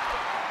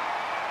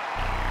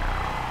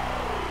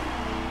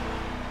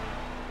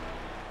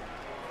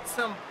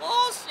 Some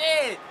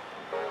bullshit!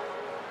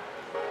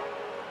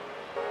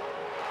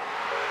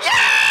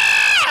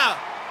 Yeah!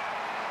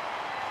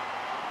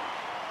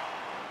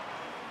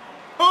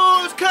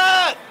 Who's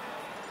good?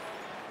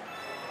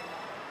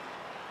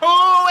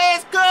 Who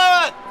is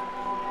good?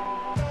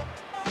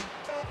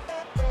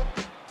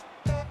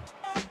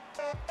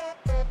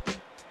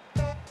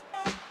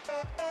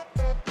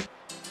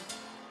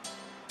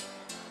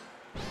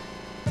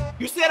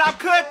 You said I'm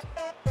cooked?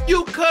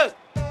 You cooked.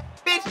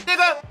 Bitch,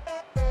 nigga,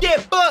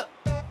 get booked.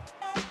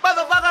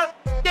 Motherfucker,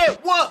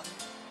 get whooped.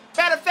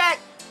 Matter of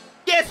fact,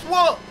 guess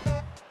what?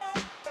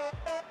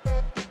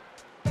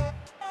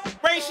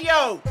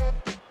 Ratio.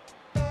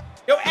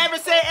 You ever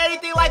say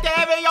anything like that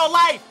ever in your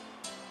life?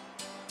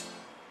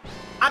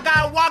 I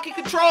got walkie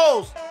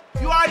controls.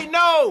 You already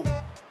know.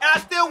 And I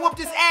still whooped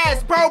his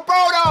ass, bro,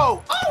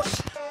 Brodo. Oh, shit.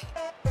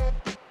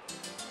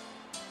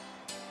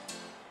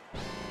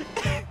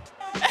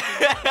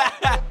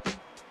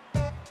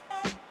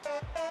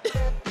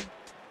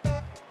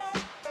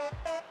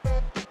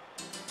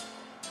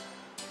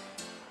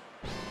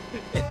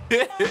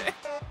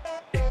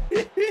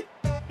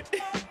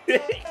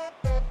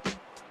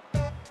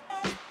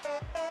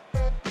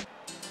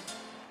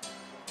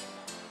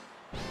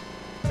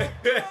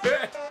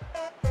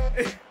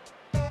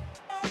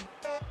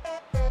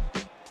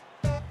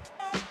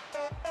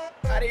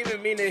 I didn't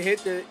even mean to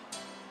hit the.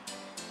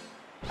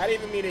 I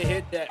didn't even mean to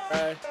hit that,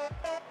 bruh.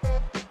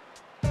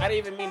 I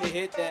didn't even mean to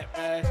hit that,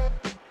 bruh.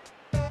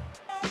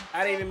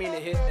 I didn't even mean to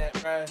hit that,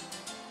 bruh.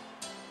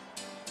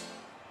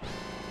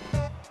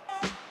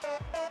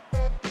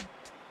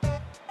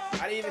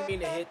 I didn't even mean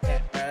to hit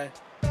that, bruh.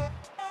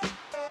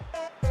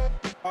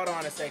 Hold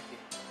on a second.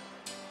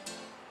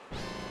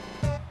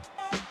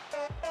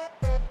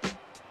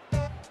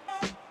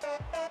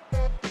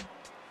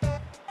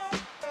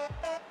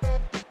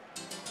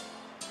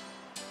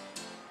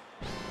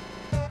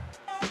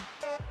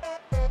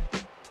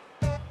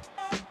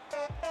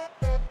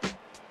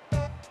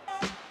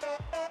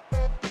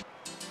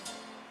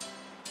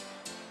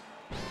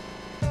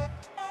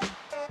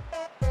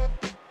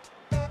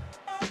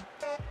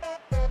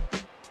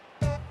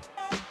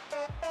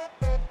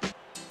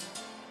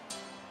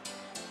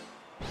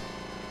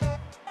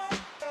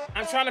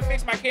 I'm trying to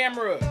fix my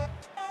camera.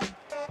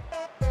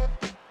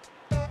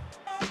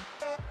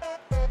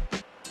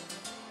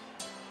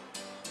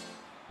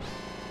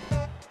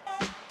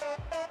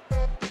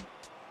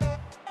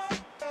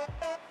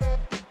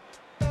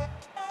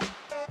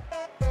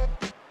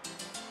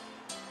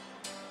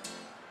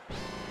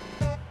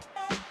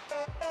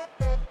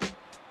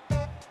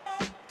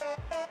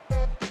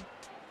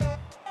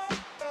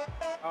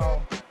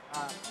 Oh my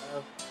God,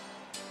 bro.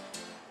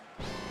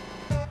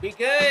 We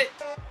good?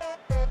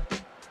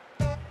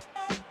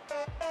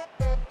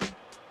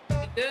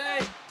 We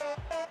good?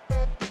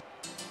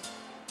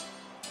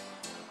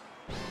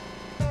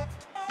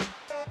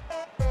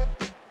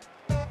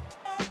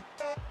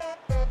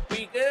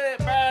 We good,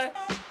 bro?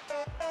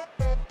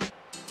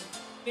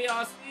 Can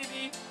y'all see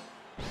me?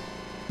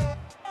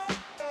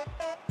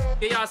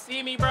 Can y'all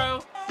see me,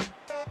 bro?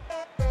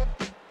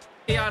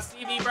 Can y'all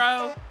see me,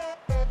 bro?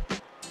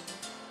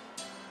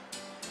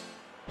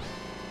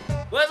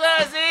 What's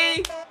up,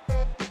 Z?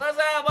 What's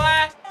up,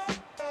 boy?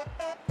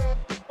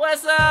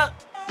 What's up?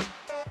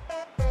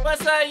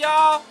 What's up,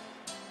 y'all?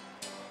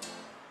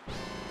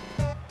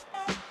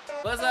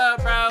 What's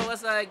up, bro?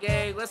 What's up,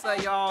 gang? What's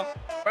up, y'all?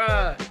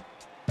 Bruh.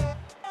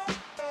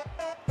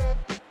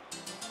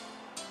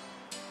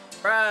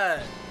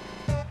 Bruh.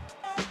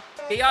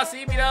 Can y'all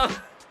see me though?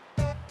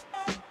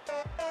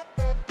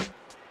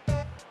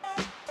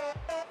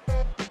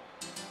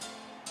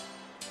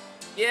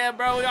 Yeah,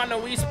 bro, we on the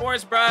Wii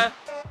Sports, bro.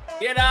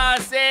 You know what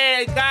I'm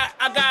saying?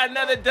 I got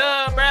another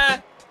dub, bro.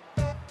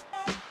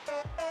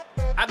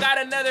 I got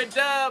another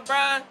dub,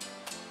 bro.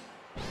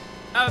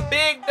 A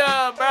big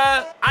dub,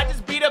 bro. I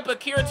just beat up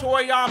Akira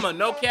Toriyama.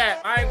 No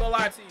cap. I ain't gonna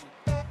lie to you.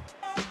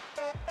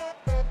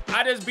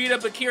 I just beat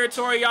up Akira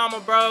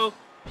Toriyama, bro.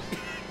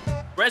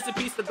 Rest in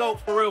peace, the GOAT,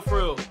 for real, for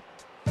real.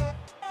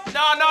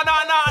 No, not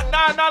like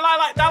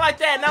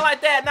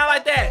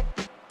that.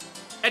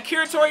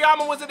 Akira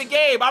Toriyama was in the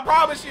game, I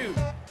promise you.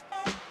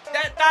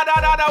 No,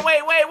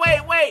 wait.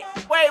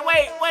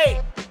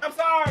 I'm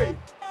sorry.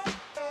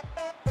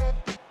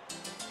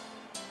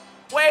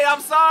 Wait,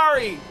 I'm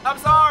sorry.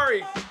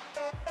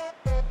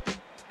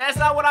 That's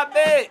not what I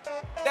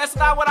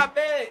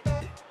meant.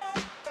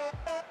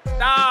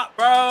 Stop,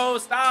 bro,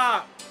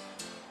 stop.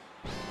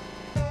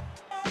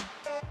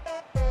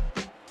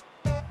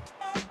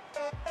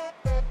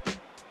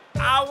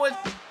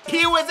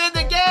 He was in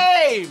the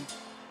game.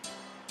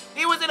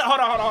 He was in the, hold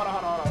on.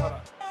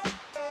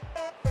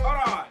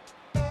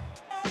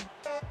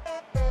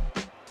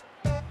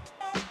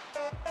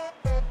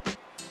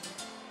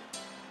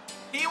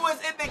 He was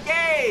in the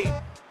game.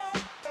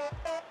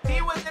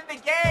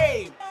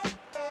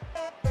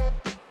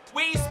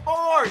 Wii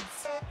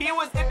Sports. He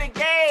was in the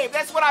game.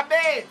 That's what I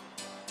meant.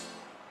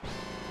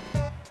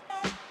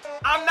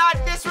 I'm not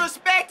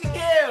disrespecting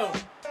him.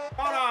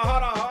 Hold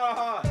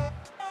on.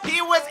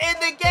 He was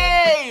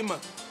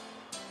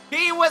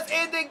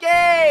in the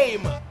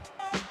game.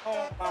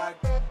 Oh my.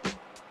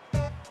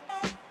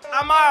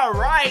 Am I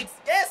alright?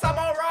 Yes, I'm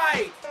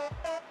alright.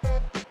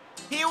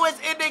 He was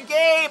in the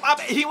game.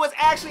 He was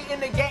actually in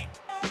the game.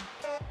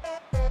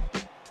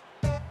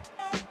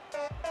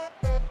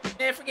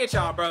 Man, forget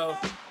y'all, bro.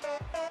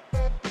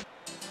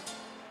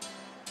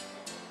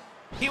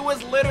 He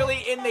was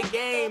literally in the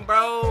game,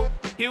 bro.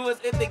 He was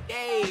in the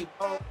game,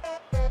 bro.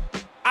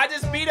 I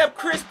just beat up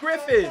Chris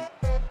Griffin.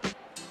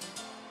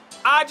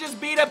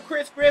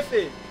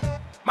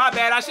 My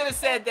bad, I should have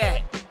said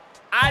that.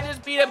 I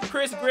just beat up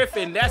Chris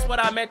Griffin. That's what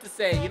I meant to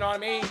say. You know what I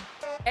mean?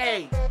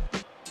 Hey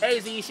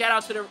Z, shout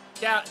out Z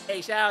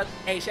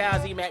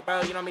Mac,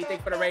 bro. You know what I mean? Thank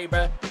you for the raid,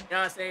 bro. You know what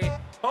I'm saying?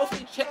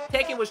 Hopefully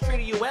Tekken was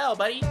treating you well,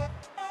 buddy.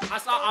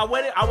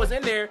 I was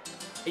in there,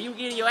 and you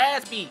getting your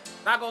ass beat.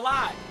 Not gonna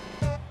lie.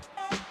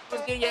 You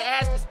was getting your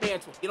ass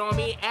dismantled. You know what I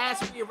mean?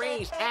 Ass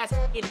rearranged, ass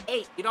getting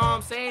ate. You know what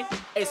I'm saying?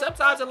 Hey,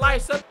 sometimes in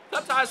life,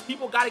 sometimes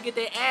people gotta get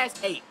their ass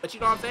ate. But you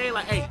know what I'm saying?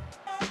 Like, hey,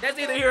 that's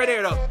either here or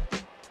there, though.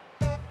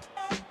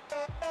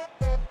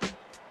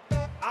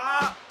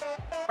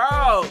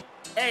 Bro,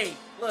 hey,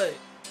 look.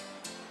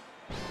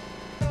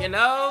 You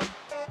know,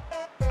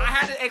 I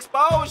had to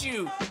expose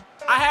you. Bro.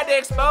 I had to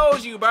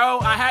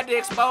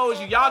expose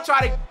you. Y'all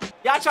try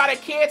to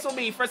cancel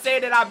me for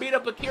saying that I beat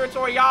up Akira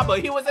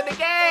Toriyama. He was in the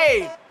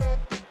game.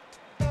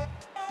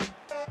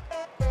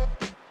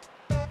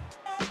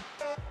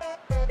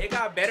 It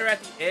got better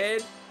at the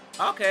end.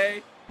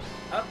 Okay.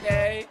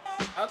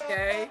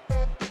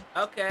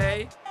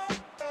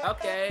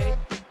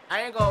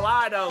 I ain't gonna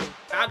lie though.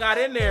 I got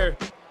in there.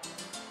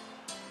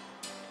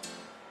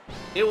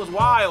 It was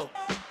wild.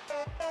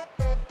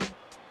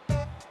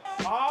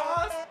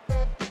 Pause?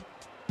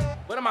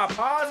 What am I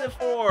pausing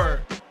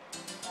for?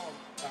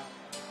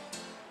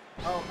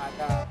 Oh my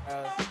god,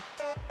 bro.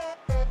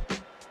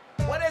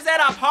 What is that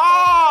a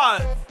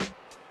pause?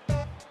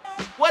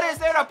 What is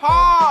there to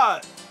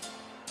pause?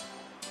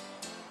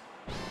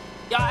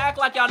 Y'all act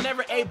like y'all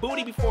never ate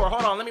booty before.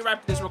 Hold on, let me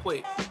wrap this real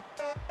quick.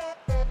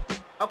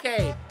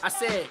 Okay, I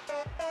said.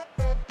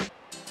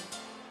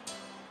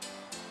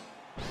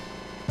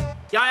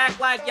 Y'all act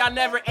like y'all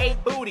never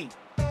ate booty.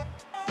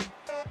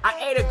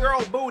 I ate a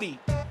girl booty.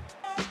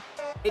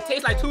 It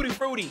tastes like Tutti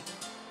Frutti.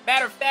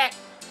 Matter of fact,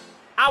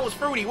 I was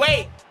fruity.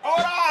 Wait,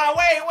 hold on,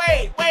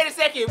 wait a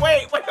second.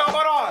 Wait,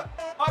 hold on.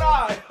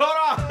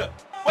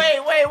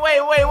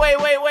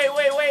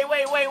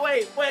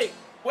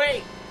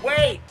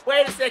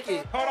 Wait a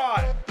second. Hold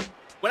on.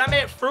 When I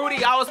meant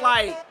fruity, I was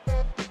like,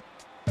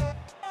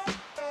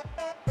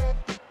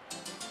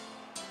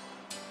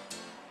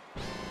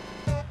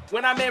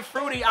 when I meant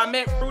fruity, I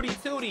meant fruity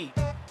tootie.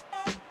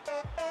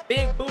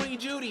 Big booty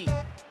Judy.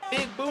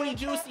 Big booty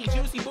juicy,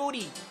 juicy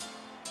booty.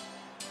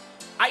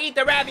 I eat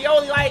the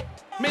ravioli like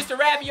Mr.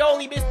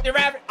 Ravioli, Mr.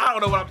 Ravioli. I don't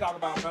know what I'm talking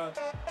about, bro.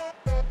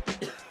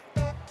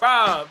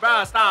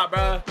 Bro, stop,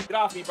 bro. Get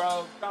off me,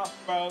 bro.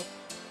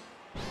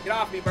 Get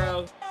off me,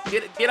 bro.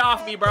 Get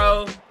off me,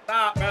 bro.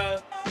 Stop, bro.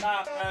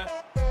 Stop,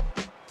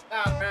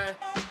 bro.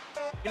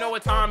 You know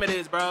what time it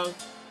is, bro.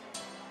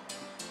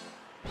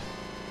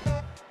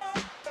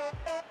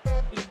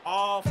 We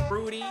all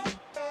fruity.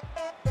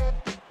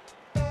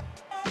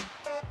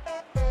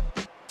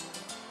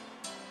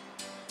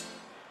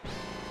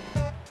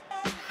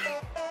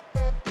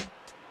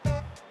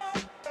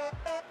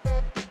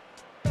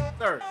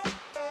 Sir.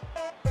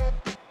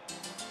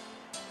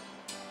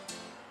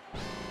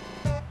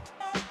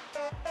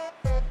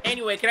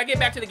 Anyway, can I get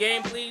back to the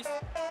game, please?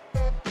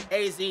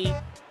 AZ,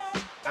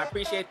 I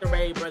appreciate the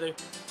raid, brother.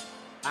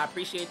 I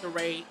appreciate the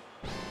raid.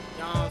 You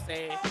know what I'm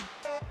saying?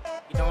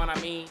 You know what I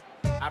mean?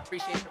 I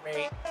appreciate the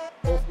raid.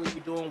 Hopefully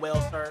you're doing well,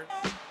 sir.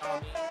 You know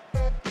what I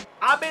mean?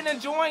 I've been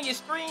enjoying your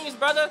streams,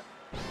 brother.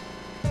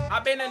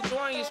 I've been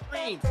enjoying your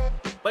streams.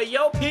 But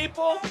yo,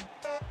 people.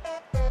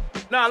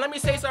 Nah, let me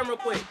say something real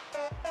quick.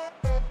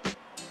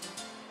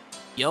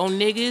 Yo,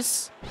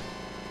 niggas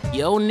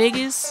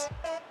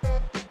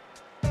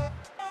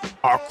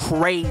are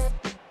crazy.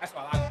 That's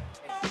all I gotta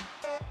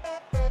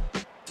say.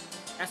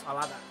 That's all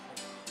I gotta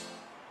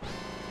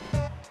say.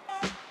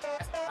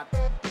 That's all I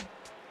gotta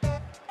say.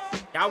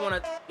 Y'all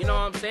wanna, you know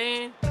what I'm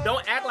saying?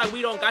 Don't act like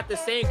we don't got the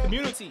same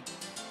community.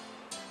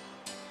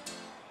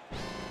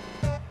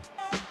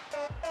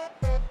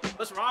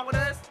 What's wrong with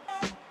us?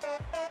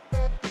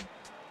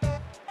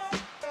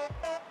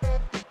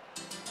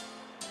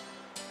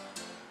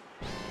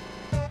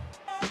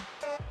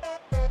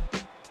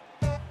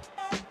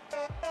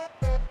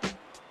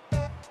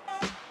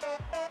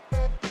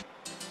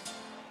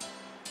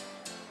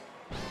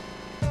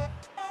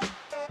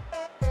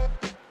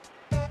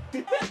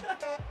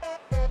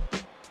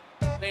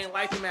 They ain't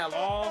like him at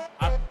all.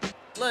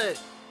 Look,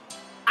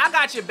 I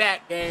got your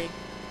back, gang.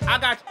 I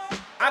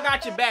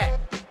got your back.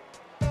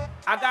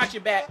 I got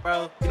your back,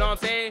 bro. You know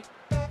what I'm saying?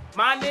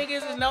 My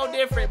niggas is no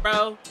different,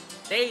 bro.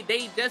 They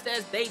just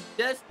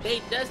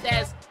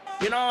as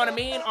you know what I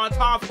mean, on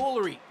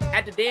tomfoolery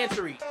at the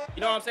dancery.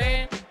 You know what I'm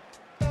saying?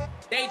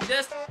 They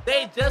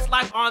just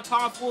like on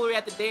tomfoolery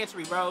at the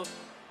dancery, bro.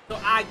 So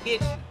I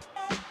get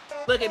you.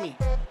 Look at me.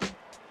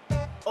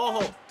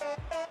 Oh,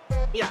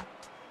 yeah.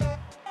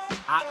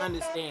 I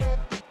understand,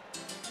 bro.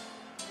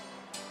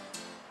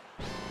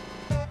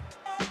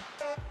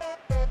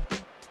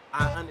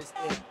 I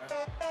understand, bro.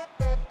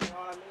 You know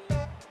what I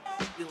mean?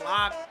 You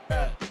locked,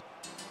 bro.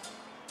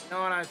 You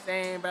know what I'm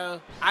saying, bro?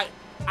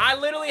 I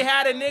literally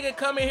had a nigga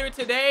come in here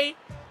today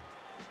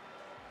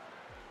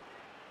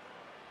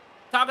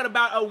talking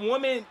about a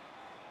woman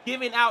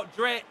giving out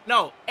dread.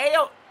 No,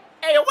 ayo,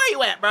 where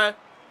you at, bro?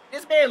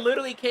 This man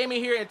literally came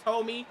in here and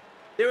told me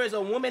there is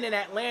a woman in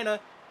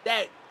Atlanta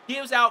that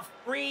gives out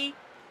free,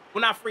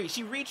 well, not free.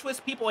 She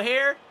retwists people's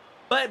hair,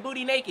 butt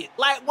booty naked.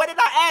 Like, what did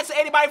I ask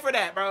anybody for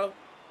that, bro?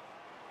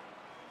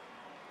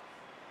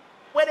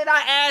 What did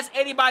I ask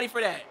anybody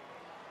for that?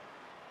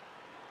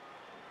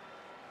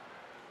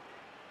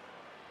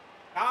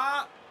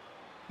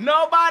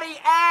 Nobody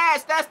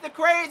asked. That's the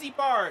crazy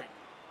part.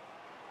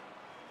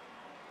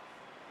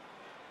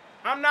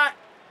 I'm not.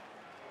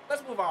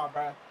 Let's move on,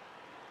 bro.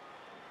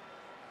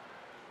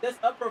 This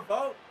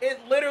unprovoked. It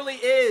literally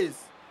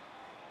is.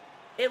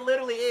 It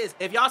literally is.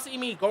 If y'all see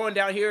me going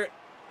down here,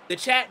 the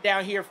chat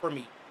down here for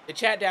me. The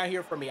chat down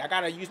here for me. I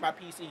gotta use my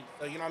PC.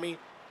 So you know what I mean?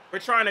 We're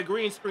trying to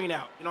green screen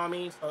out. You know what I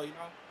mean? So you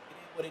know, it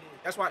is what it is.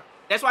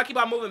 That's why I keep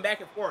on moving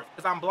back and forth.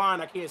 Because I'm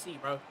blind, I can't see,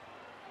 bro.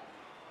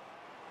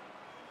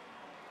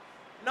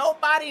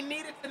 Nobody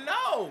needed to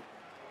know.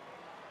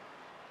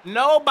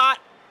 Nobody.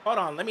 Hold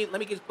on. Let me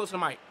get close to the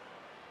mic.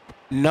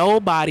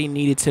 Nobody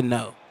needed to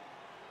know.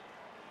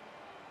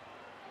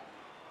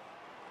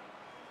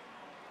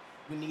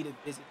 You need to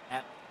visit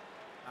that.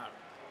 All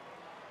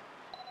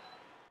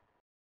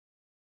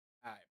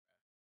right.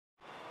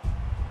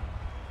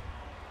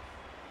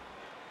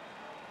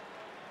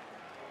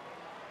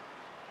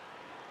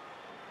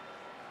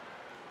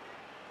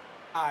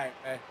 All right, bro. All right,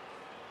 man.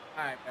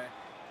 All right, man.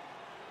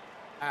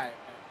 All right, man.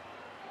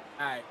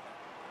 All right.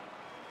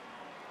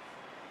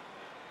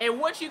 And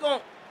what you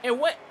gonna? And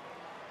what?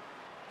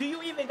 Do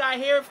you even got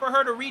hair for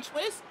her to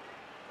retwist?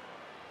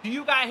 Do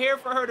you got hair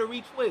for her to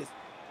retwist?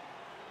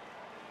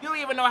 You don't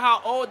even know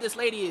how old this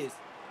lady is.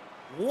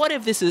 What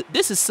if this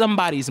is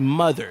somebody's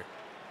mother?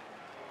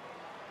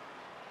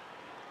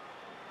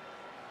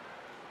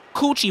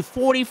 Coochie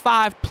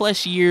 45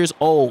 plus years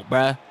old,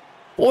 bruh.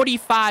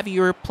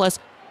 45-year plus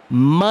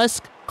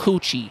musk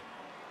coochie.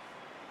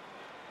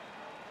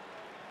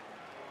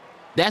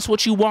 That's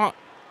what you want?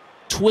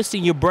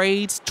 Twisting your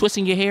braids,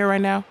 twisting your hair right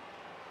now?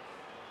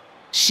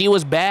 She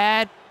was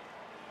bad?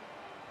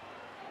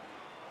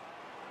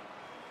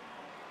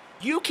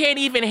 You can't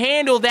even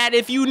handle that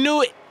if you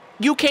knew it.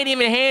 You can't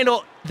even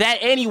handle that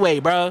anyway,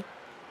 bro.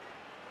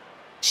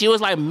 She was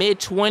like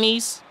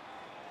mid-20s.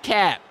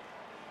 Cap.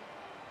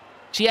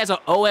 She has an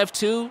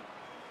OF2.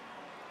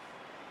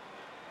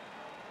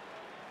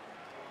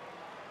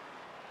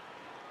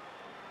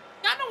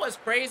 Y'all know what's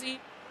crazy?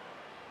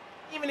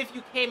 Even if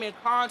you came in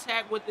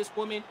contact with this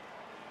woman,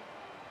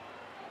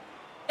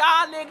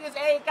 y'all niggas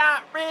ain't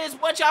got riz.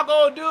 What y'all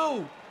gonna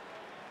do?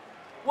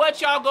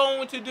 What y'all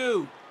going to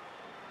do?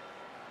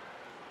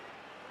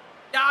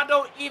 Y'all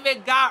don't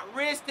even got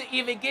riz to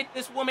even get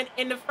this woman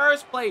in the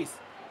first place.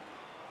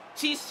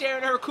 She's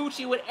sharing her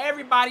coochie with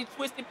everybody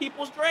twisting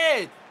people's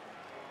dreads.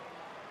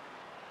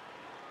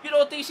 You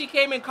don't think she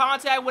came in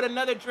contact with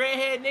another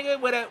dreadhead nigga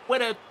with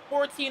a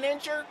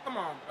 14-incher? Come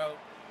on, bro.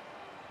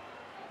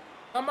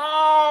 Come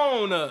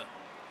on.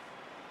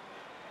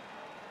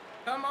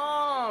 Come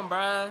on,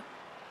 bruh.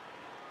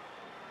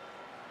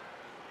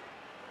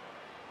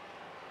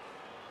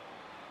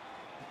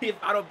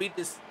 if I don't beat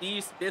this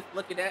Steve Smith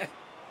looking at,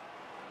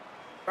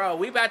 bro,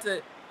 we about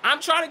to. I'm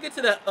trying to get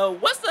to the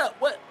what's the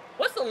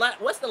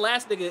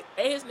last nigga?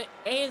 Ain't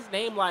his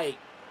name like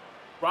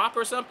Rock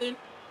or something?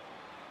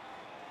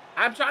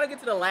 I'm trying to get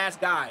to the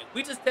last guy.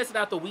 We just tested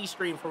out the Wii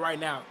stream for right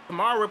now.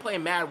 Tomorrow we're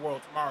playing Mad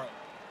World tomorrow.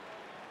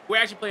 We're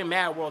actually playing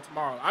Mad World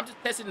tomorrow. I'm just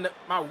testing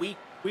my Wii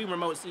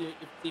remote see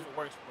if it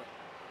works for it.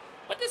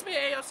 What this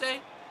man AO say?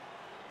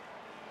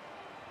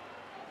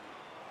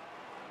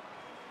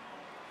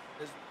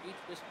 Does reach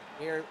this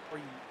air for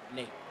you,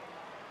 Nate?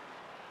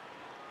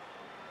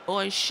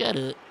 Boy, shut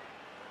up.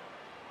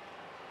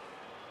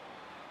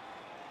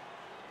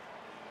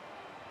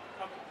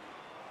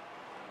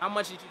 How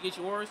much did you get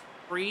yours?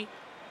 Free?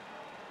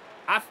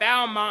 I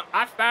found mine.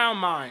 I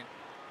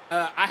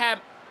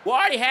had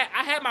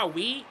my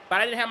Wii,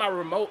 but I didn't have my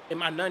remote in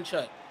my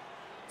nunchuck.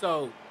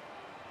 So,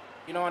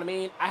 you know what I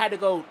mean? I had to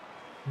go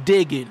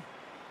digging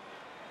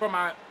for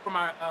my nunchuck, for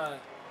my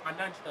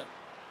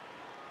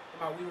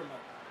Wii remote.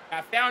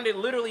 I found it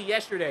literally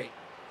yesterday.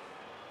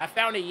 And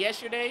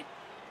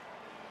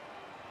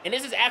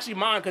this is actually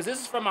mine because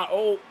this is from my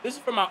old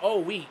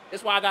Wii.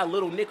 That's why I got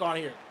Little Nick on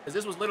here. Because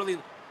this was literally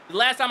the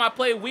last time I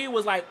played Wii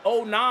was like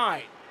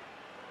 09.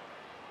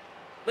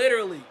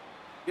 Literally.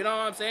 You know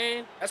what I'm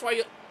saying? That's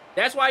why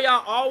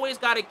y'all always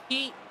gotta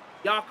keep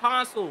y'all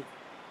consoles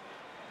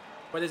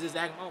for this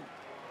exact moment.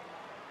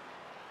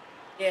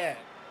 Yeah.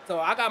 So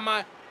I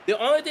got the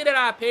only thing that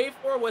I paid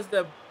for was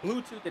the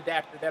Bluetooth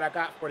adapter that I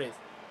got for this.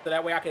 So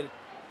that way I could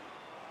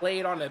play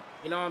it on the,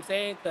 you know what I'm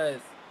saying? Cause,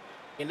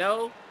 you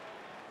know,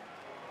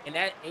 and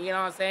you know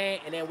what I'm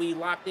saying? And then we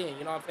locked in,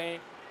 you know what I'm saying?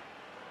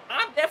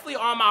 I'm definitely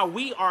on my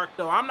Wii arc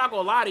though. I'm not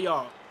gonna lie to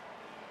y'all.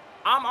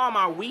 I'm on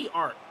my Wii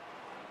arc.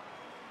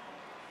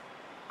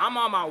 I'm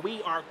on my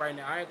Wii arc right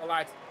now. I ain't gonna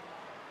lie to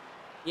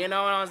you. You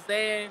know what I'm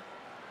saying?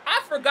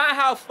 I forgot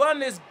how fun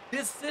this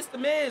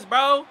system is,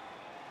 bro.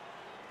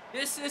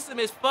 This system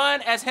is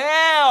fun as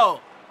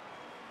hell.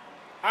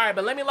 All right,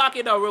 but let me lock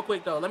it though real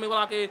quick though. Let me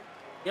lock it.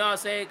 You know what I'm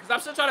saying? Because I'm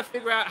still trying to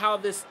figure out how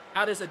this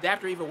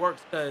adapter even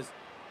works. Because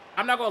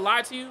I'm not gonna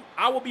lie to you,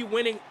 I will be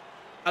winning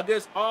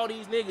against all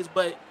these niggas,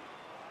 but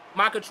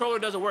my controller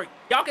doesn't work.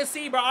 Y'all can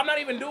see, bro. I'm not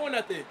even doing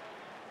nothing.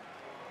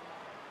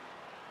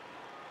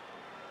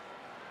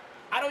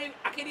 I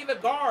can't even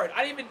guard.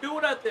 I didn't even do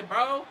nothing,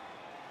 bro.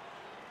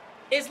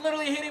 It's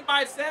literally hitting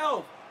by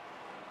itself.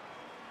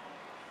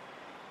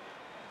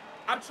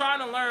 I'm trying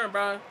to learn,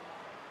 bro.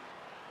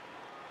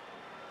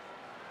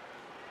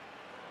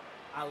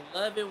 I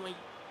love it when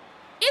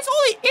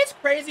it's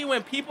crazy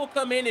when people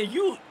come in and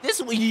this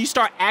is when you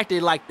start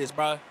acting like this,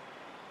 bro.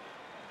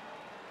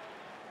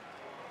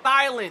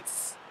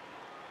 Silence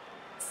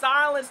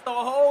the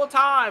whole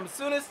time. As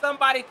soon as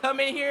somebody come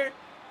in here,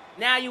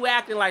 now you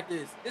acting like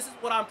this. This is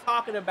what I'm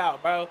talking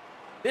about, bro.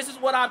 This is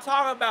what I'm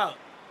talking about.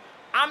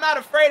 I'm not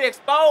afraid to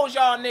expose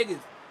y'all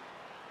niggas.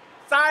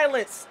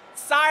 Silence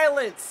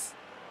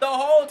the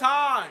whole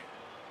time.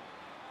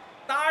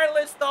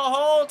 Silence the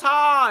whole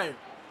time.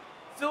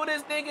 Soon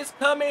as niggas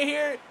come in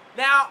here,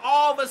 now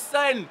all of a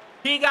sudden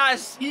he got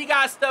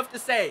stuff to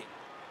say.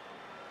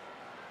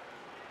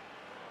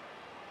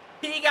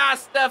 He got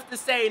stuff to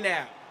say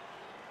now.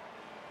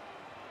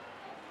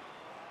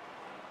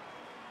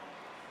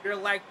 You're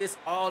like this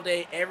all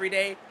day, every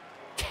day.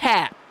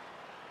 Cap.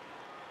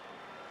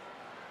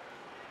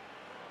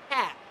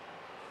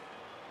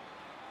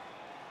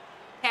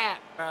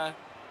 Cap, bruh.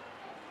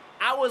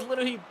 I was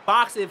literally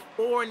boxing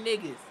 4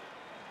 niggas.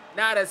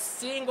 Not a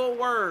single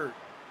word.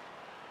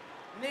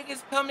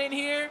 Niggas come in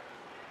here.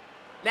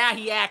 Now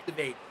he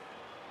activated.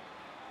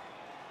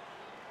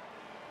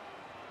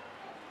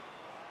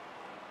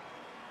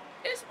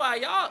 It's why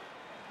y'all.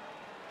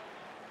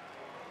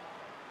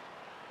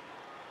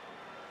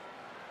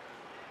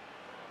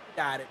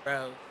 Got it,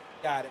 bro.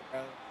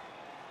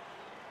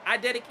 I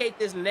dedicate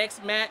this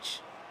next match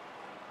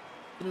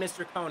to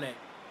Mr. Kone.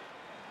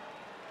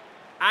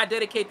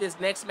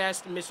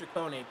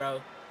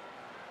 Bro.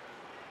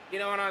 You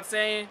know what I'm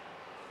saying?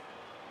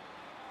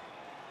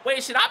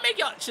 Wait, should I make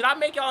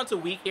y'all into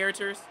weak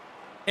characters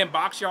and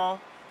box y'all?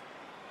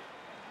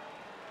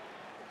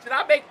 Should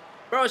I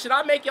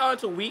make y'all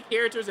into weak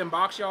characters and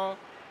box y'all?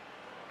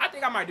 I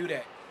think I might do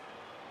that.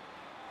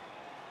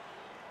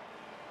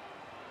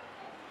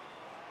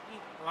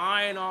 Keep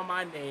lying on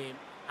my name.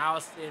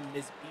 I'll send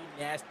Miss B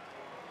Nasty.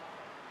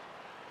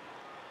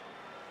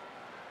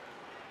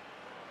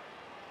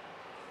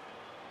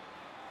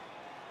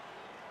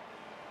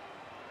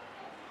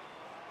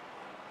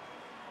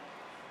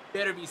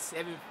 Better be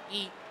 7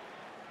 feet.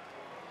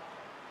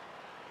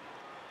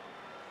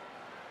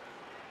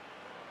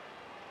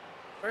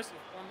 First and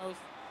foremost,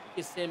 you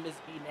can send Miss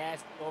B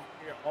Nasty over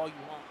here all you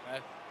want, bro.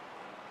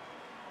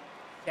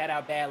 Shout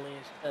out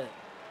Badlands Cut.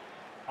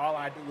 All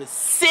I do is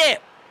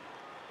sip.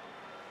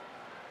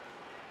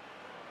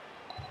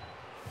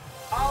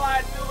 All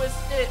I do is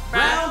sit,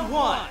 bro. Round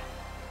 1.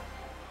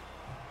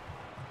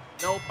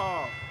 No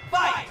pause.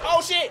 Fight!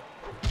 Oh shit!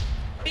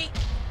 Beat.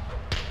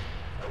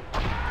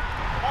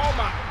 Oh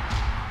my.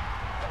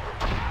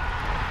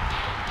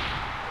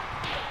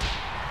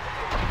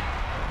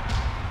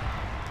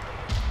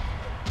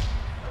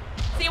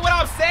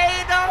 I'm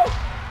saying, though?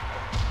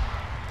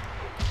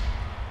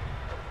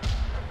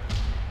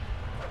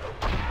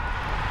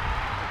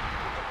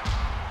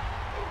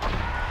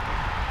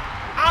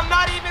 I'm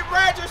not even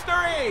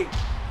registering.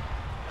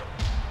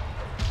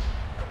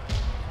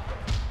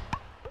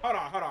 Hold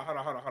on.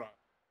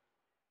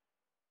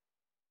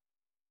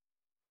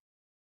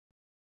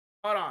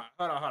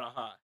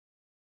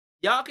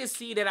 Y'all can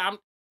see that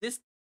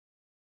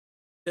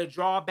the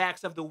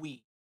drawbacks of the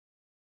Wii.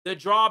 The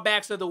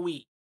drawbacks of the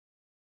Wii.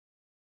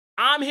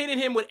 I'm hitting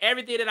him with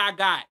everything that I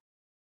got.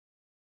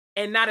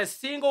 And not a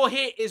single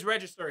hit is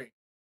registering.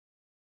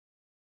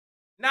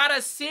 Not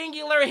a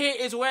singular hit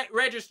is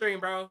registering,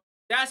 bro.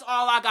 That's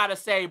all I gotta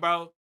say,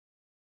 bro.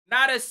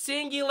 Not a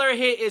singular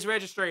hit is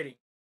registering.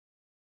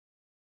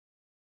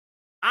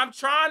 I'm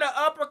trying to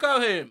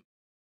uppercut him.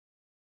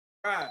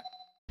 Right.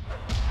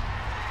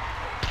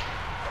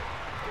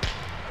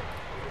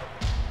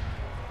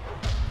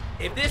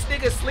 If this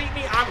nigga sleep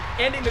me, I'm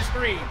ending the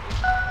stream.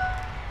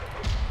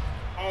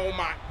 Oh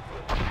my.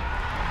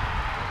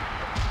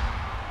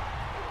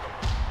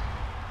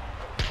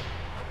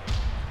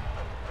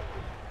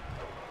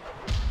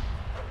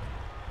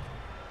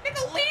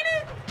 Nigga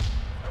leading?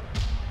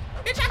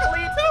 Bitch, I can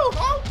lead too,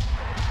 bro.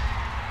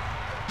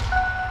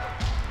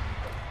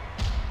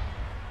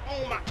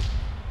 Oh my.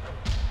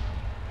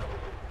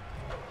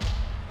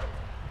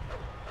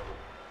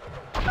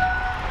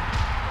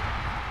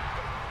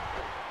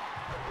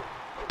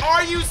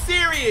 Are you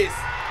serious?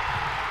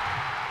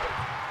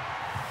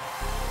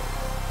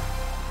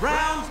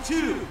 Round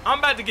 2. I'm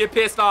about to get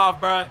pissed off,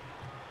 bro.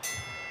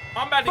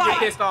 I'm about to get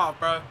pissed off,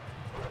 bro.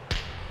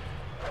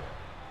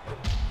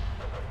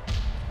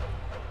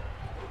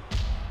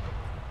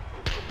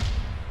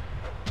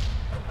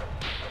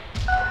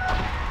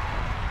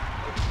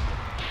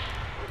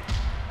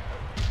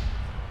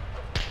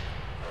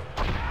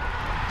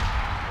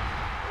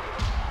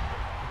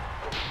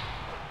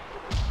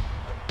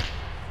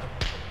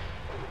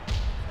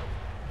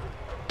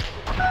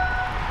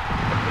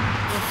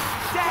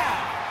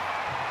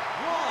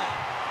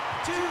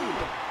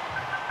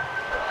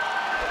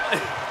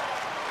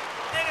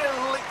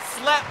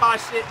 Slap my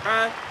shit,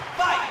 man.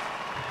 Fight!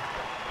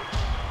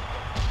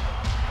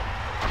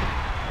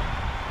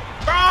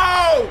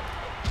 Bro!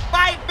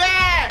 Fight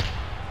back!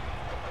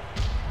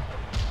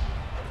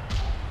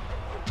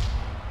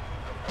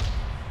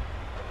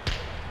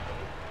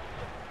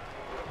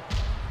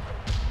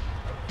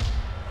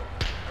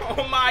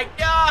 Oh my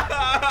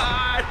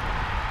God!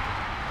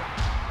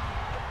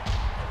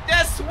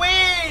 Just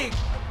swing!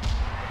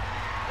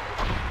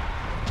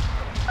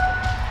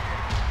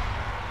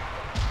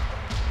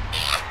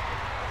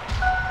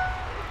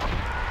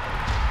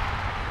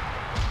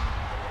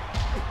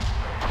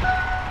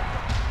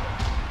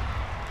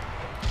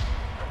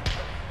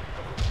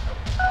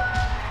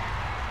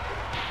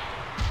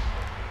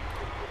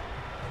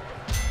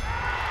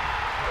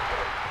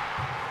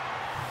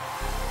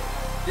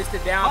 This the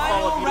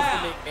downfall of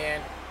Beautiful Nick,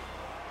 man.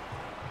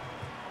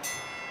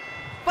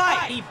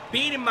 Fight! He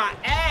beating my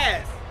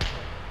ass.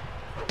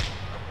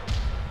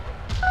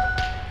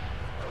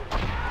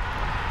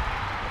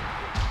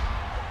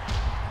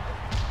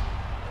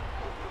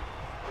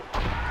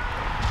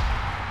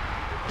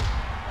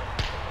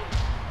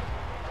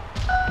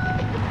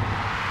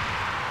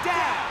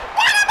 Down!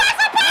 What am I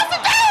supposed to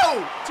do?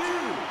 2,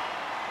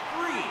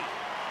 3,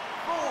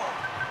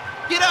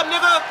 4. Get up,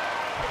 nigga.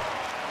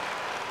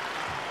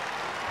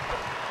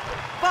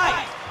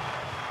 Fight!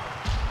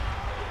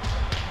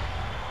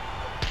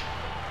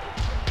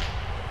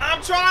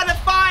 I'm trying to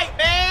fight,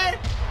 man.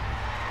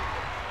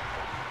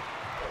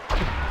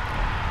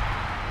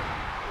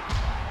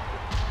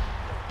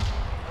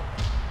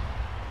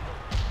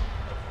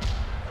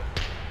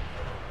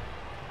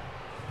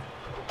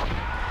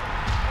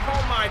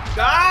 Oh my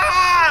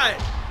God.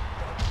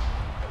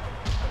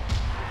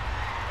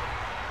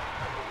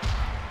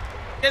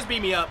 Just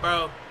beat me up,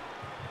 bro.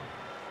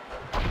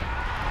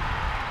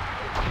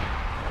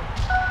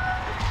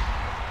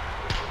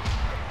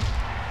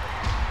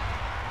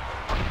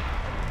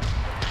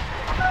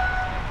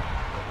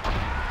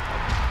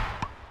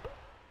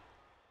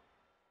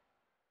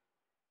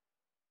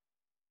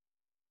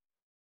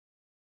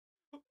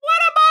 What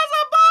am I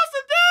supposed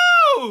to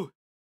do?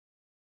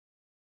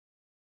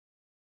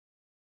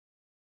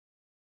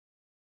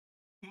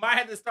 Might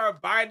have to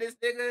start buying this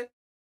nigga.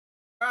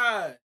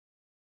 Bruh.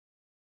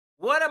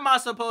 What am I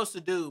supposed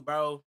to do,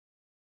 bro?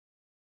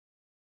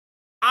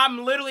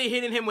 I'm literally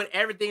hitting him with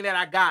everything that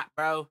I got,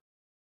 bro.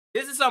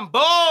 This is some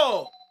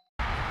bull.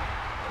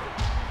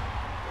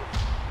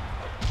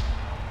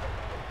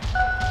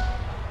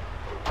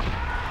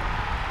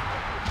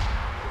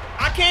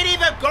 I can't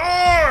even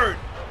guard.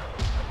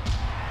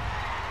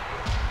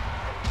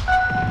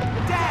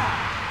 Down!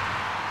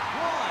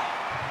 1,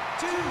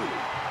 2,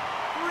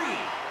 3,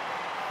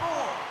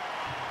 4,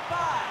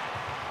 5,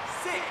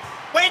 6.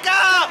 Wake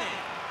up! 7.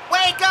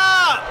 Wake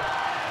up!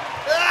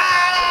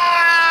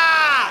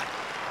 Ah!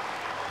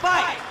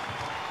 Fight!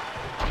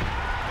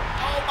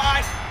 Oh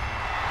my!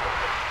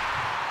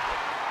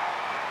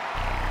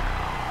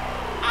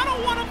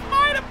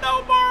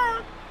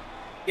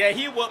 Yeah,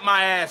 he whooped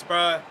my ass,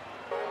 bruh.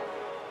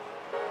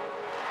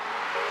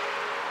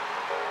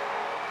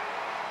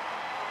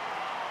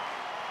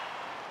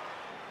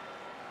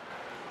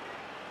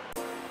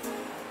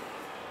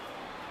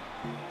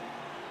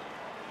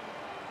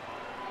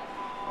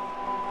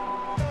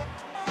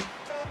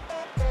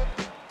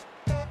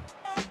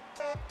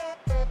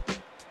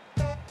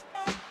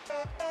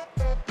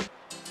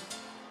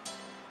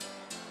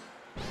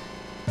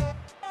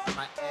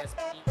 My ass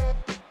beat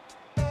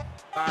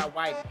by a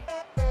white man.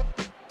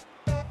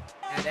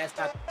 And that's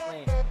not the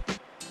plan.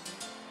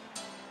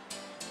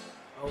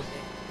 Oh,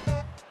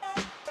 damn.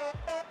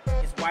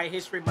 It's White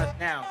History Month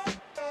now.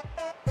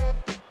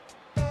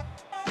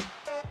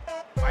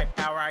 White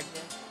power, I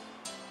guess.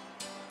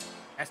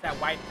 That's that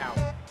white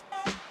power.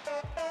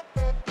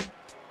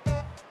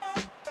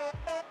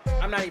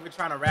 I'm not even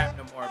trying to rap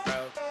no more,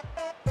 bro.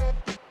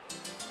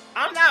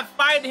 I'm not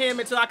fighting him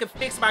until I can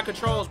fix my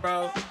controls,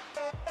 bro.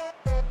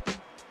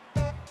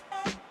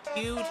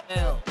 Huge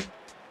L.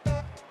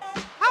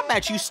 How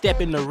about you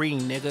step in the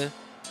ring, nigga?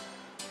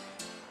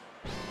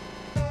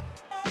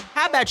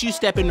 How about you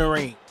step in the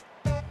ring?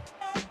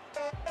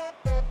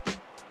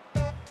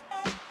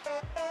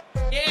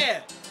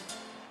 Yeah.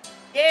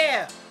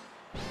 Yeah.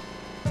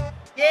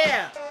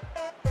 Yeah.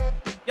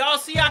 Y'all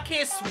see I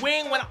can't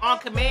swing when on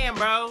command,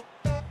 bro.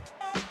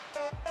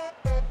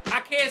 I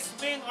can't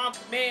swing on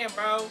command,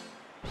 bro.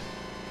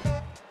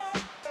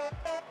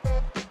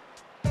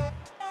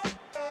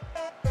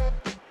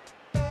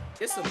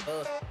 It's some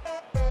bullshit.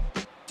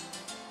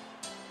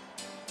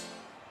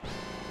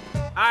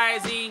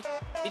 Alright, Z.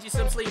 Get you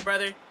some sleep,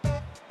 brother.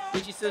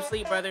 Get you some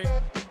sleep, brother.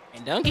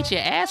 And don't get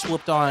your ass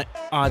whooped on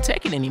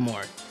Tekken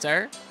anymore,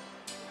 sir.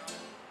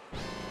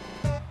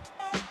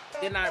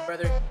 Good night,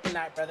 brother. Good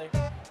night, brother.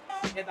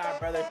 Good night,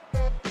 brother.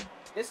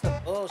 This is some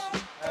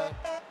bullshit, bro.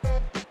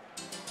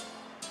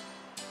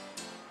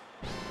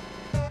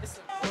 This is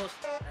some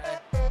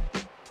bullshit,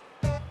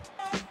 bro.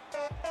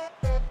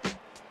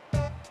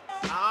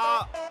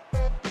 Oh.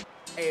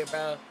 Hey,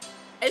 bro.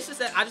 It's just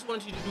that I just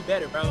want you to do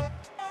better, bro.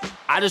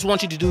 I just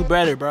want you to do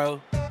better, bro.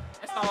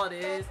 That's all it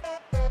is.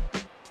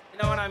 You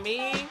know what I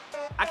mean?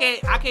 I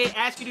can't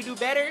ask you to do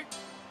better.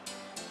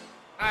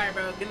 All right,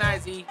 bro. Good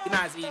night, Z. Good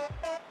night, Z.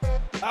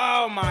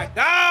 Oh my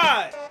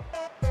God.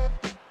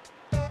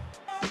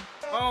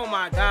 Oh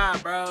my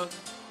God, bro.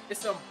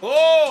 It's some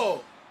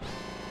bull.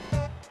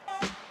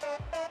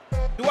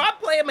 Do I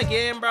play him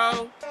again,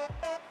 bro?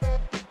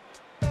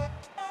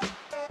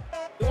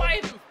 Do I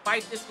even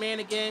fight this man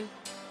again?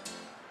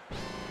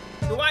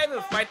 Do I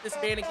even fight this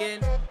man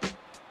again?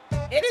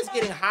 It is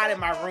getting hot in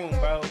my room,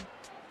 bro.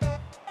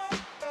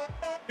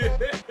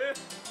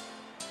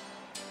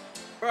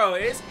 Bro,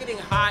 it's getting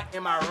hot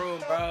in my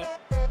room, bro.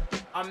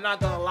 I'm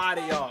not gonna lie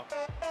to y'all.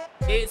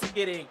 It's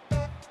getting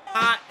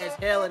hot as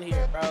hell in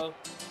here, bro.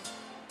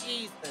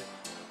 Jesus.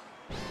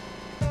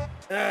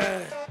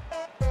 I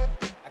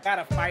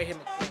gotta fight him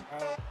again,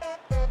 bro.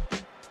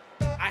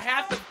 I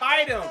have to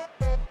fight him.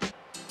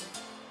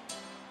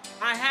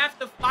 I have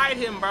to fight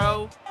him,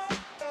 bro.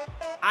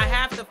 I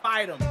have to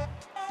fight him.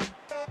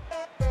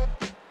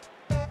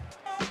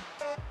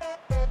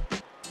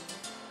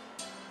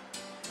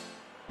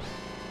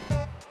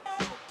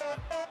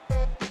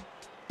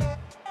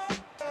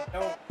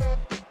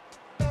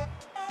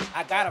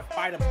 I gotta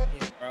fight him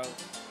again, bro.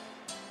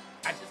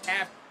 I just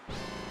have to.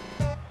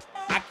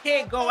 I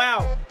can't go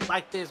out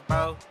like this,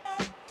 bro.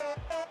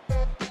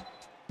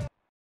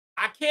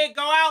 I can't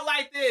go out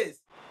like this.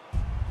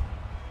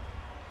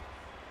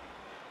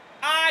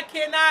 I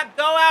cannot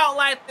go out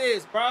like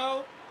this,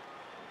 bro.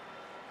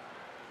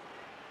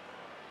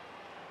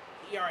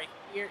 We are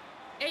here.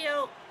 Hey,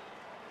 yo.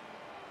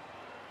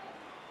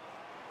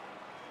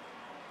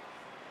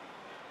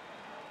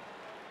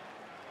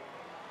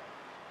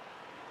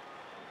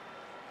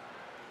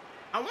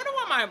 I wonder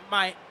why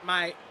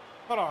my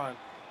hold on.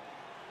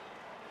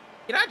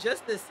 Can I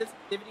adjust the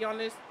sensitivity on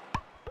this?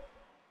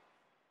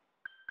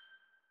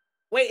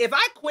 Wait, if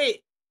I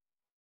quit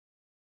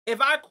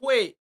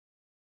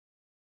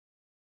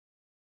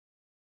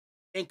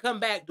and come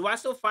back, do I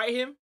still fight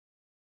him?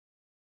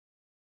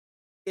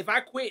 If I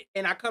quit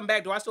and I come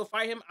back, do I still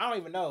fight him? I don't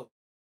even know.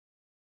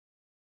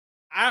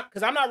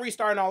 Cause I'm not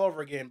restarting all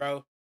over again,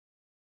 bro.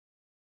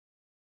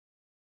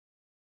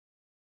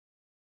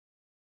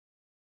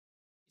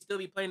 Still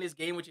be playing this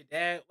game with your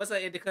dad? What's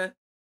up, Indica?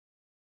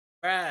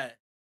 Bruh.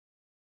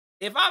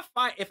 If I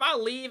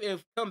leave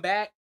and come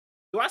back,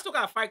 do I still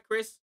gotta fight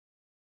Chris?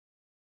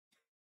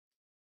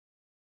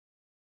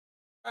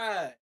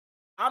 Bruh.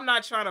 I'm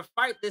not trying to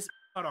fight this.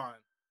 Hold on.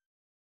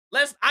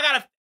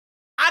 I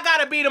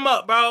gotta beat him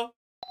up, bro.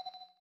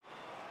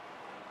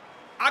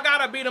 I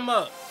gotta beat him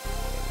up.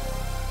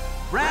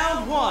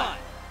 Round one.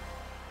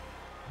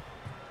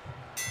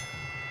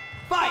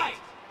 Fight!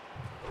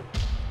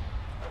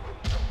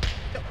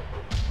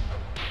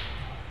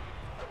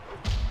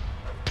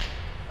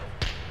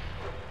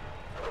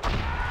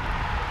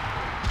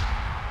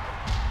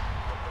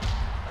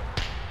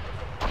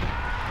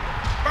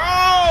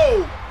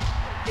 Bro!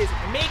 Is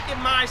making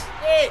my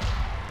shit.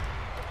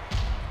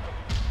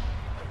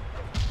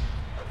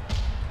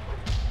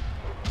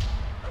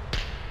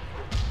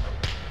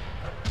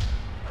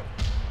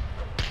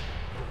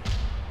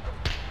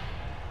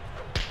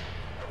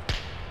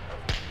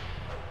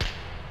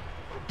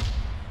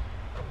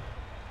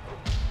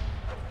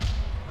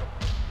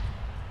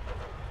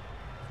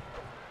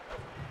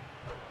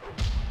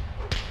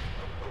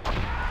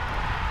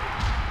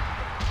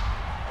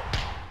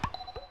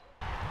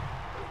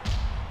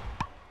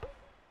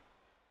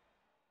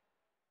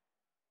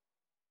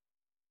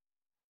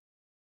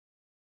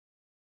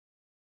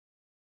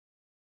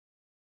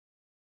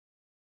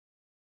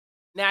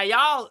 Now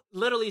y'all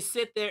literally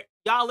sit there.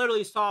 Y'all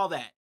literally saw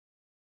that.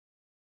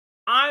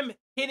 I'm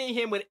hitting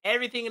him with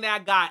everything that I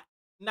got.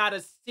 Not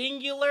a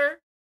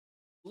singular.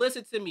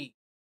 Listen to me.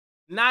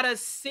 Not a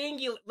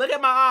singular. Look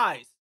at my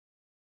eyes.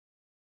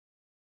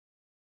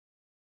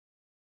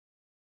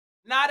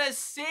 Not a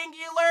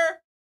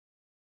singular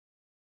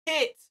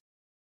hit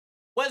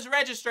was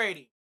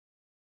registrating.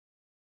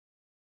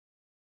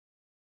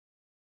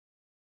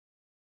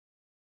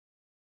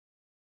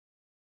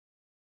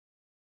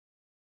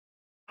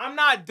 I'm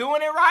not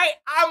doing it right.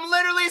 I'm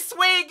literally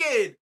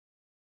swinging.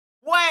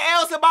 What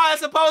else am I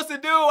supposed to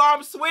do?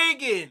 I'm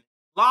swinging.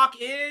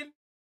 Lock in.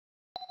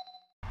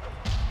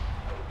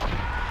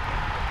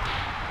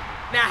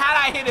 Now, how'd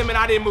I hit him and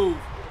I didn't move?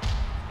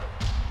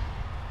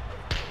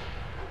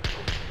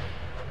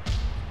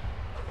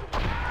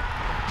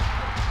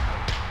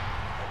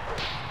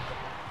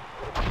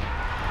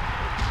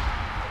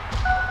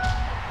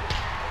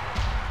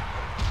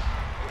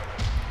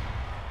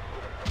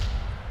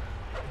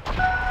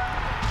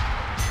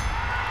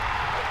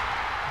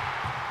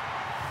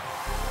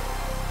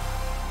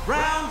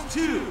 Round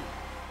 2.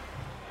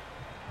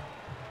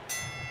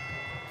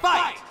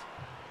 Fight!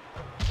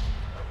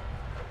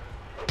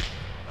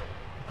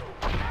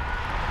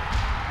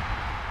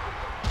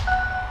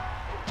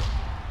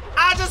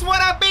 I just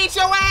want to beat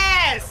your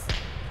ass!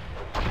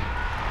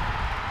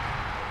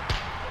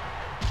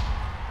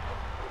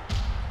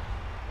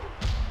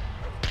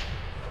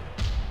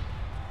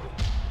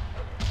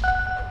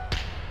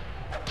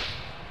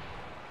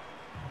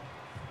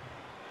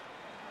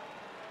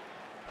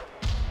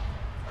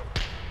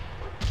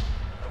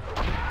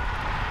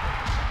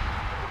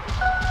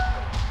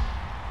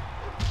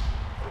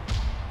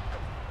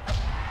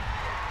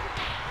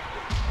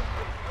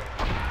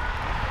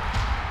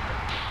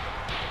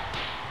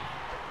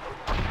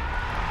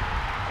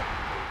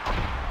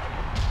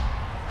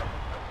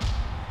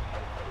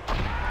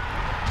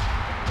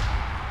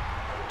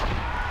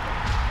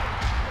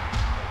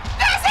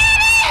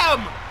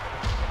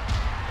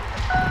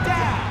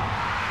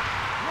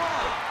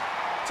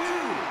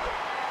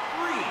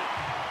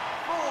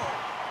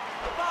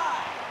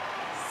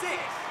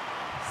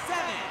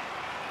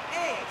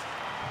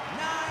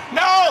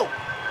 No!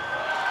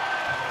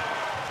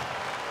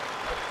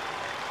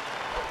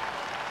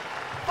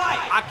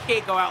 I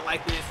can't go out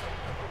like this.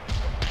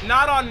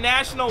 Not on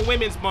National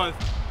Women's Month.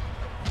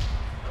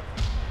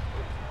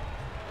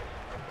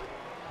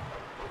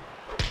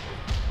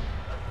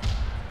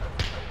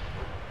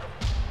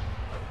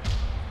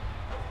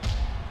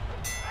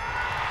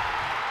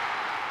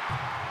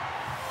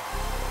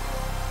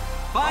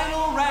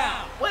 Final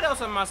round. What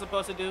else am I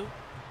supposed to do?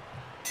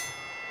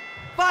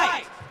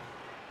 Fight!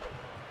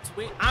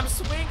 I'm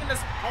swinging this.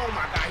 Oh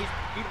my God, he's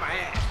beating my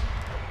ass.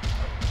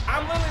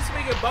 I'm literally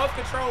swinging both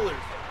controllers.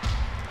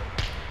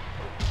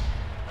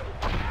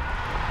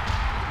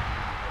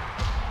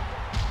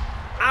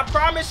 I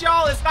promise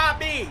y'all it's not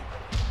me.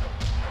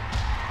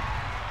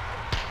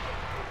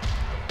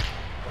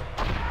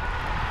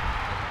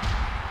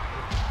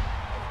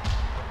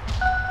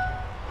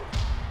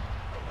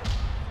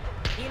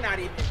 He not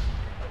even.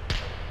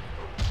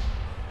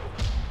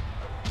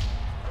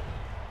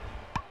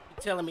 You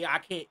telling me I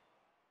can't?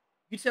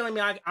 You telling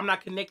me I'm not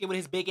connected with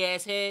his big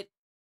ass head?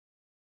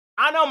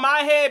 I know my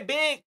head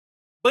big,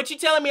 but you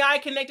telling me I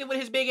ain't connected with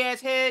his big ass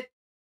head?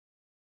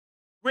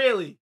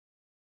 Really?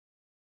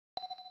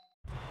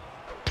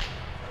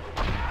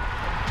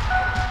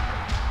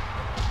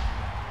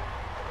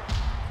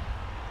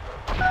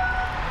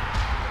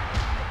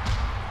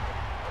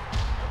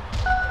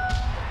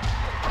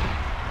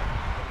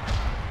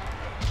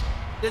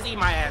 Just eat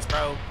my ass,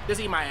 bro. Just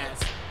eat my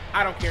ass.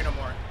 I don't care no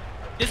more.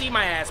 Just eat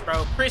my ass,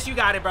 bro. Chris, you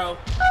got it, bro.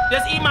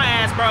 Just eat my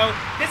ass, bro.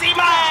 Just eat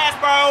my ass,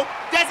 bro.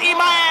 Just eat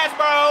my ass,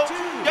 bro.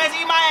 Just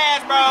eat my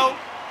ass, bro.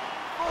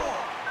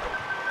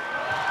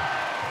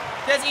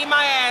 Just eat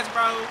my ass,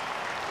 bro.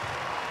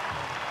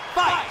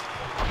 Fight!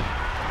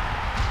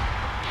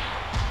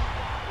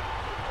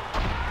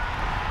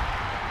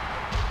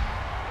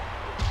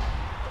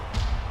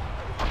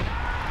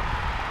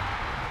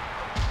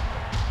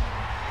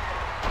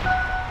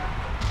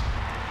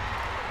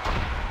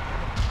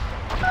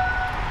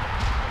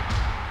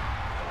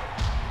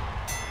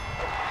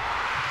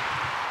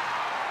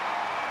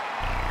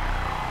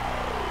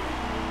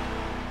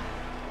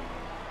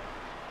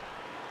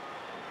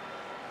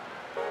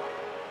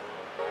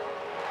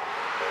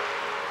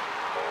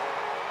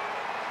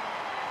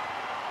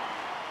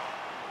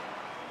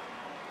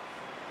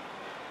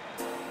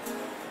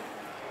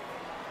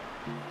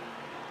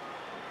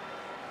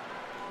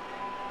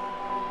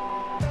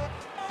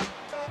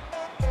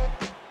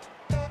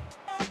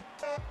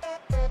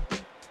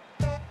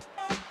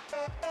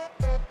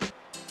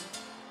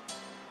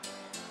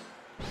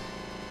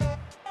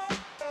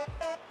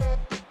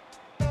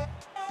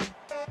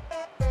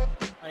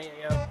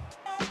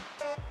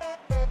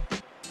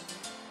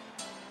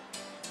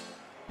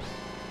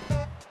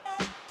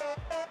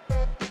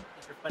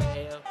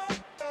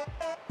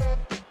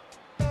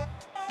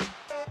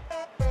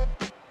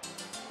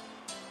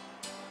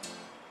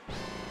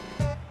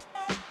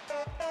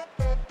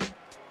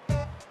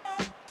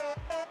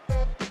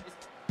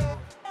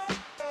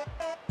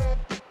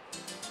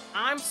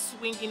 I'm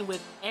swinging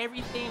with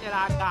everything that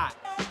I got.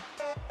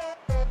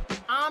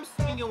 I'm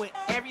swinging with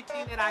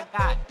everything that I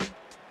got.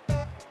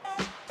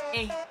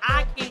 And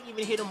I can't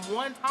even hit him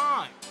one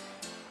time.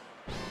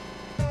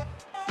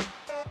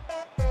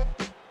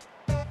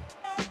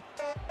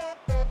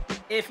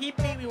 If he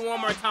beat me one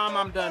more time,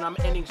 I'm done. I'm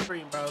ending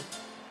stream, bro.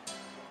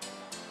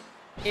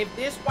 If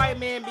this white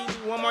man beat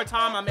me one more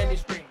time, I'm ending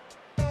stream.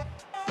 I'm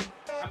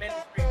ending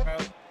stream, bro.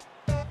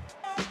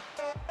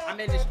 I'm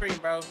ending stream,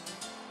 bro.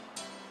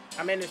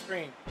 I'm ending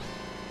stream.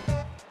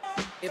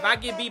 If I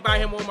get beat by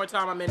him one more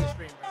time, I'm ending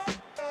stream, bro.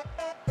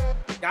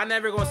 Y'all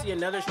never gonna see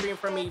another stream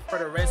from me for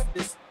the rest of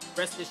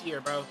this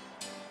year, bro.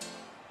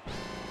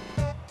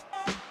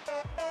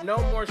 No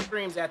more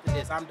streams after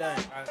this. I'm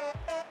done, bro.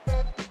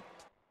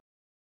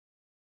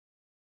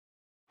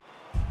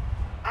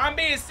 I'm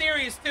being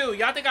serious too.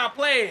 Y'all think I'm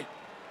playing?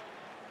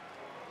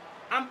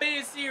 I'm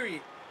being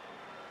serious.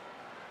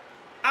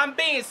 I'm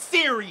being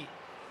serious.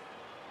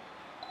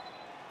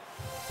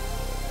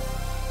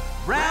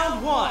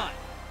 Round 1.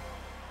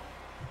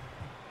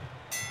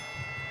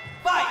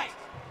 Fight!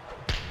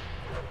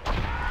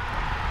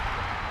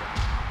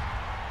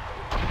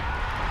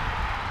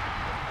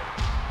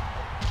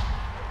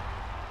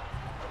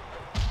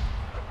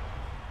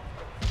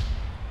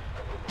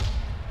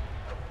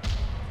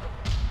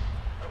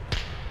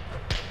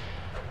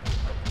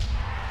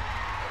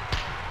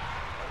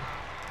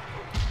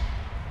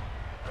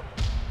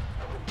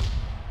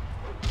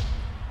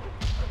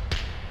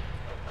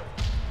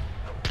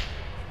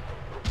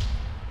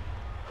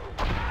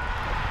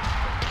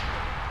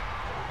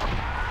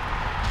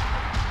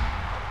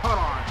 Hold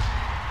on.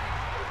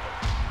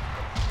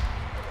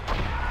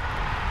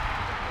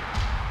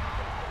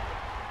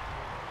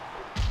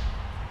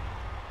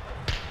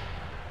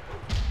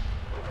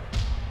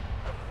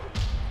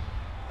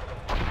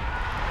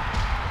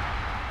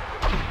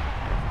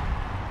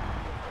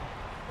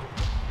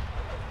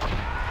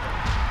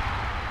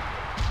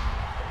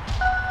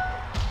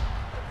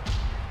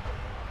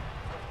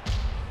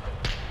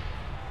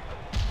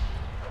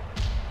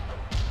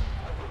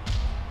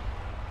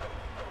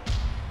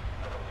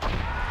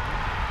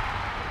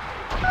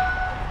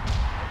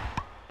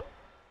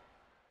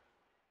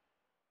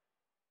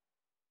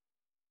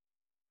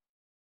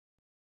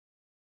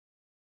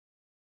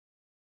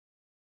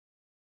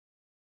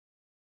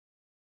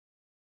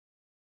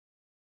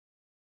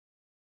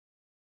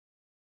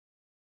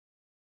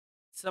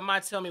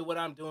 Somebody tell me what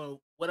I'm doing.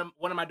 What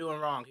am I doing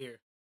wrong here?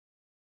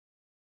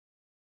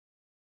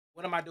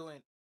 What am I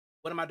doing?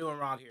 What am I doing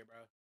wrong here, bro?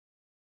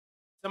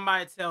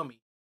 Somebody tell me.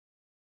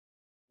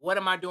 What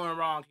am I doing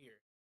wrong here?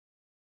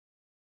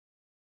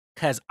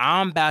 Cause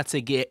I'm about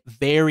to get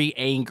very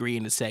angry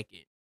in a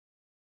second.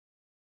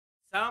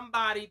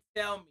 Somebody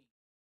tell me.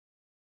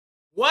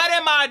 What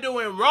am I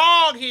doing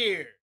wrong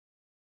here?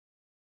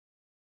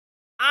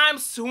 I'm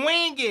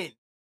swinging.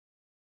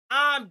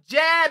 I'm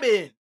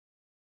jabbing.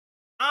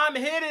 I'm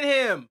hitting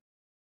him.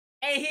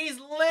 And he's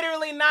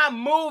literally not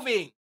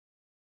moving.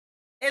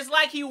 It's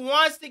like he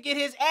wants to get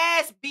his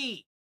ass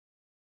beat.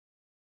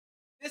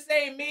 This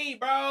ain't me,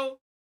 bro.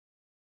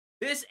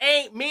 This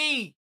ain't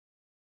me.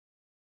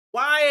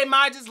 Why am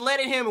I just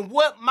letting him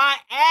whoop my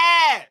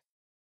ass?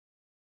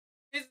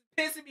 This is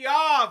pissing me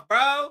off,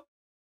 bro.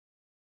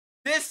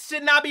 This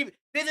should not be.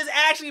 This is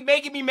actually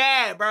making me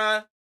mad,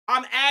 bro.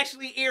 I'm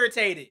actually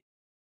irritated.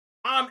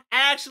 I'm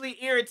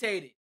actually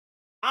irritated.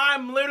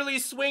 I'm literally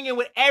swinging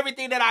with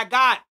everything that I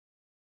got.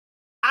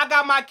 I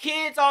got my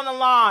kids on the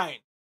line.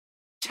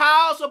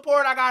 Child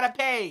support I gotta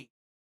pay.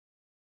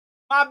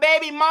 My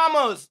baby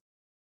mamas.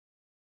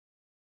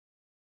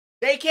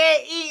 They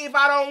can't eat if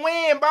I don't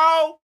win,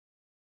 bro.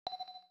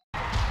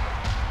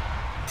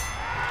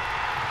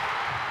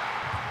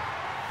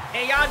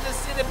 And y'all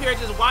just sit up here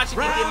just watching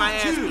me get my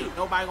ass beat.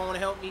 Nobody gonna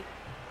help me.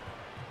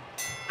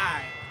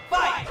 Alright.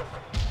 Fight!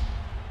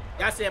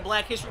 Y'all said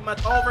Black History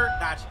Month over?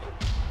 Gotcha.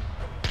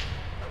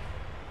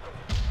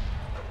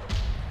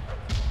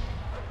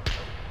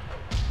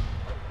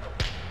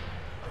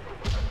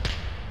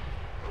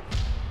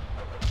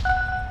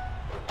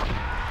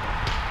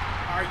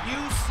 Are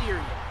you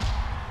serious?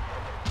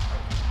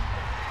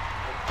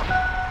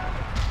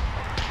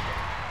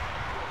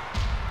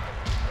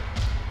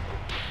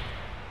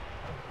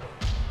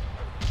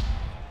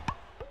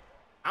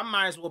 I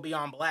might as well be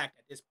on black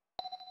at this point.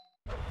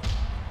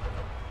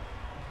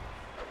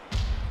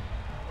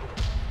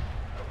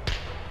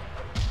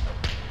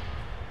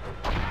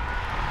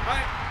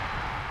 Okay.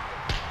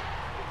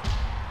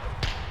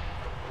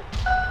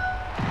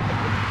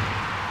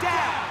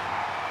 Down!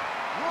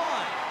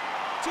 1,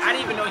 2. I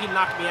didn't even know he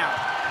knocked me out.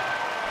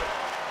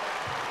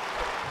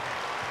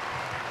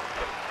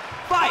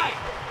 Fight!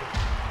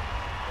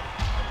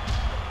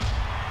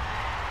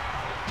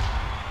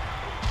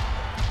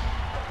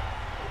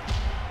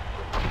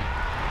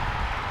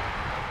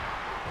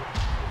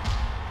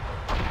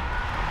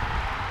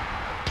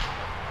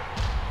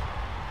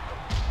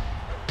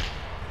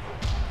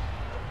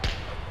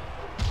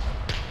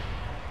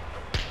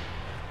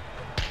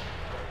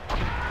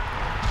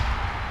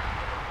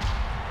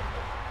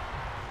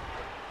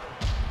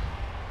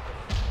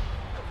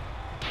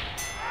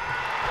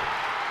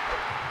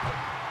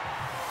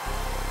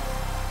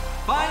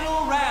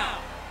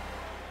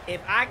 If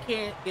I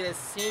can't get a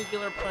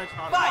singular punch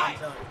on him, Fight!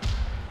 I'm done.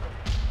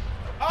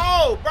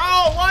 Oh,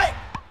 bro, what?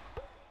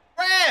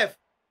 Ref!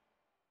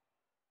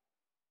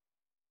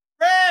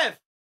 Ref!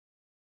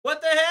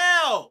 What the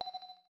hell?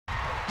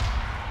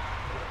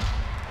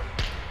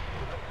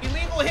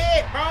 Illegal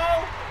hit,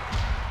 bro.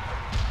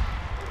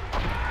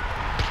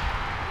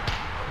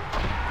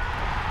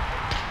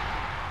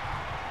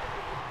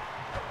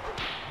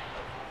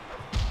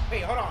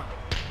 Wait, hold on.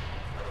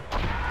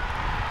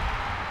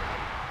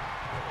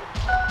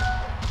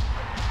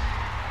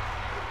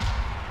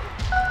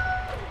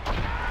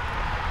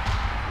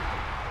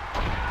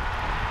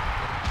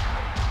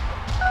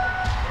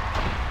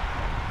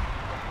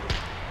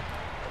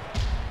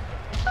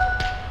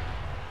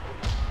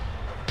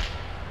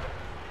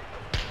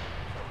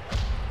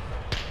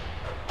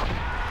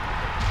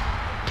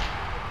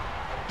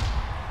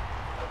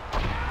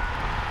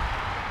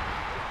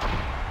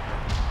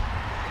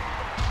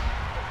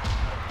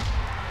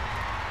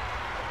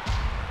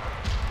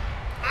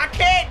 I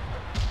can't.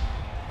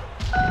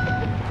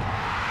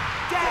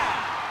 Down.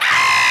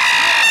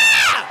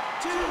 Ah!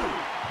 2,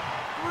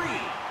 3,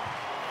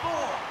 4.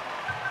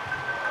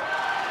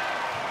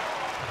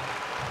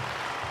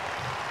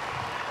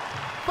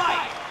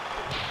 Fight!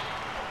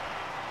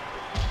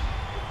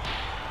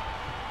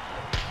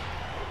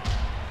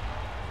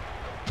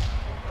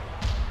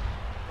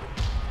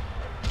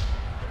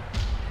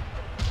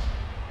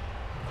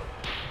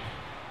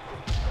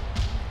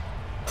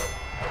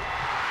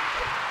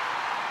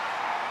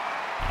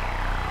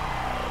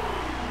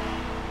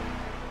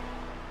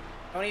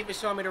 Don't even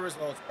show me the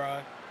results, bro.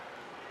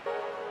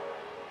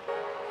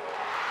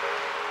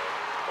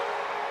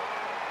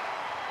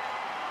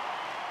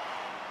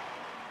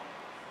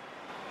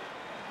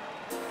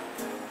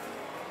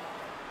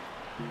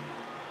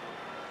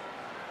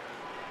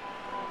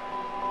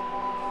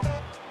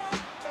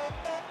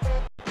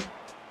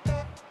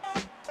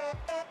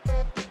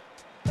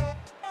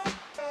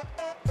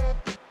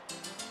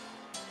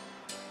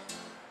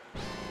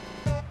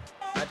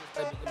 I just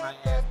let me get my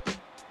ass.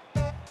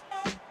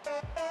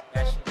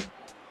 That shit.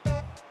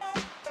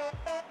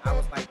 I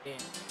was like, damn.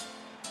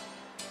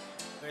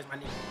 Where's my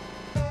nigga?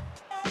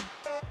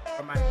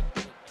 Where my nigga?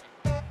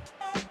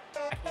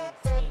 I can't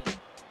even see.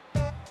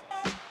 You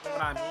know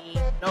what I mean?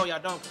 No, y'all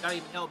don't. Y'all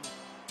even help me.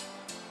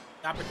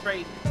 Y'all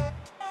betrayed me.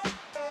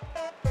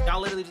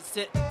 Y'all literally just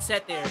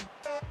sat there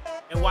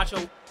and watch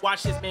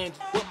this man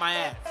just whoop my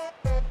ass.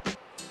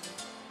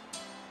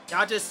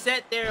 Y'all just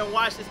sat there and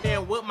watched this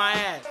man whoop my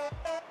ass.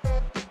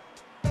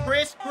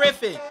 Chris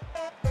Griffin.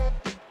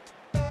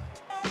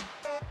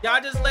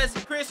 Y'all just let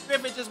Chris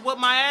Griffin just whoop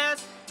my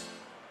ass?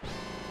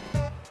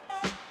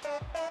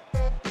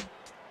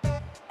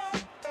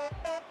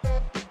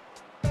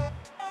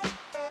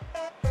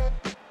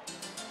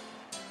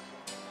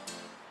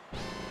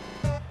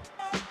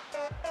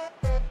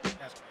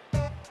 That's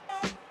crazy.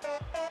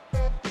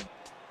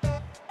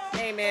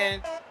 Hey,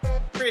 man.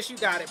 Chris, you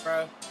got it,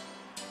 bro.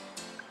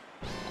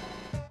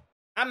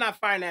 I'm not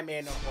fighting that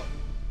man no more.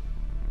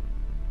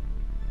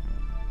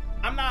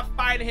 I'm not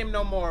fighting him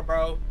no more,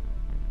 bro.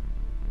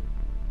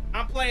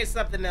 I'm playing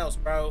something else,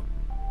 bro.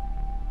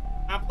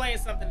 I'm playing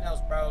something else,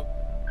 bro.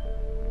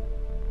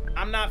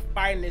 I'm not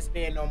fighting this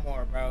man no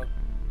more, bro.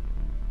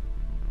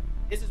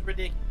 This is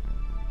ridiculous.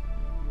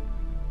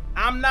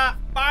 I'm not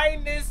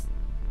fighting this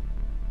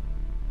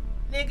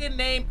nigga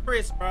named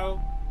Chris,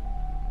 bro.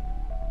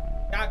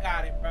 Y'all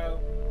got it, bro.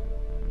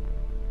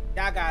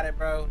 Y'all got it,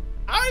 bro.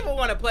 I don't even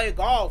want to play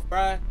golf,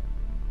 bro.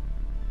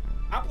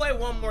 I'll play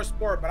one more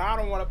sport, but I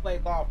don't want to play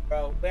golf,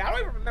 bro. Wait, I don't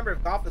even remember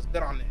if golf is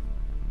good on this.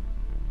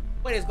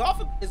 Wait, is golf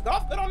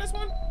good on this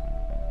one?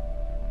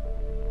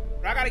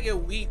 But I gotta get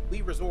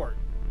Wii Resort.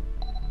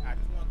 I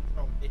just want to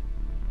control it.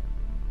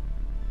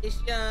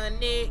 It's young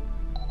Nick.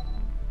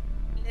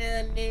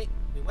 Young Nick.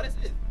 Wait, what is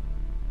this?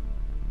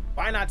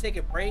 Why not take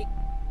a break?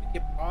 You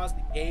can pause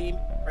the game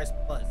and press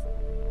plus.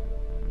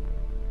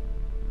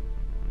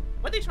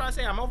 What they trying to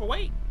say? I'm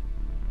overweight?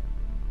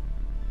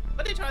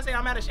 What they trying to say?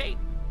 I'm out of shape?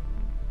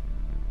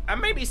 I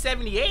may be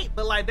 78,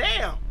 but like,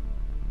 damn.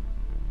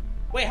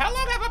 Wait, how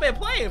long have I been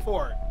playing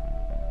for?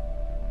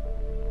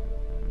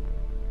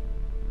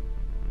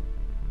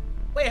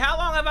 Wait, how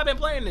long have I been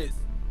playing this?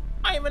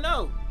 I don't even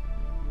know.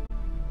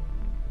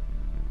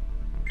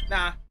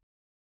 Nah.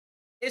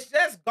 It's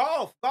just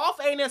golf.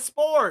 Golf ain't a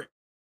sport.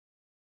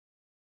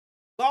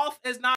 Golf is not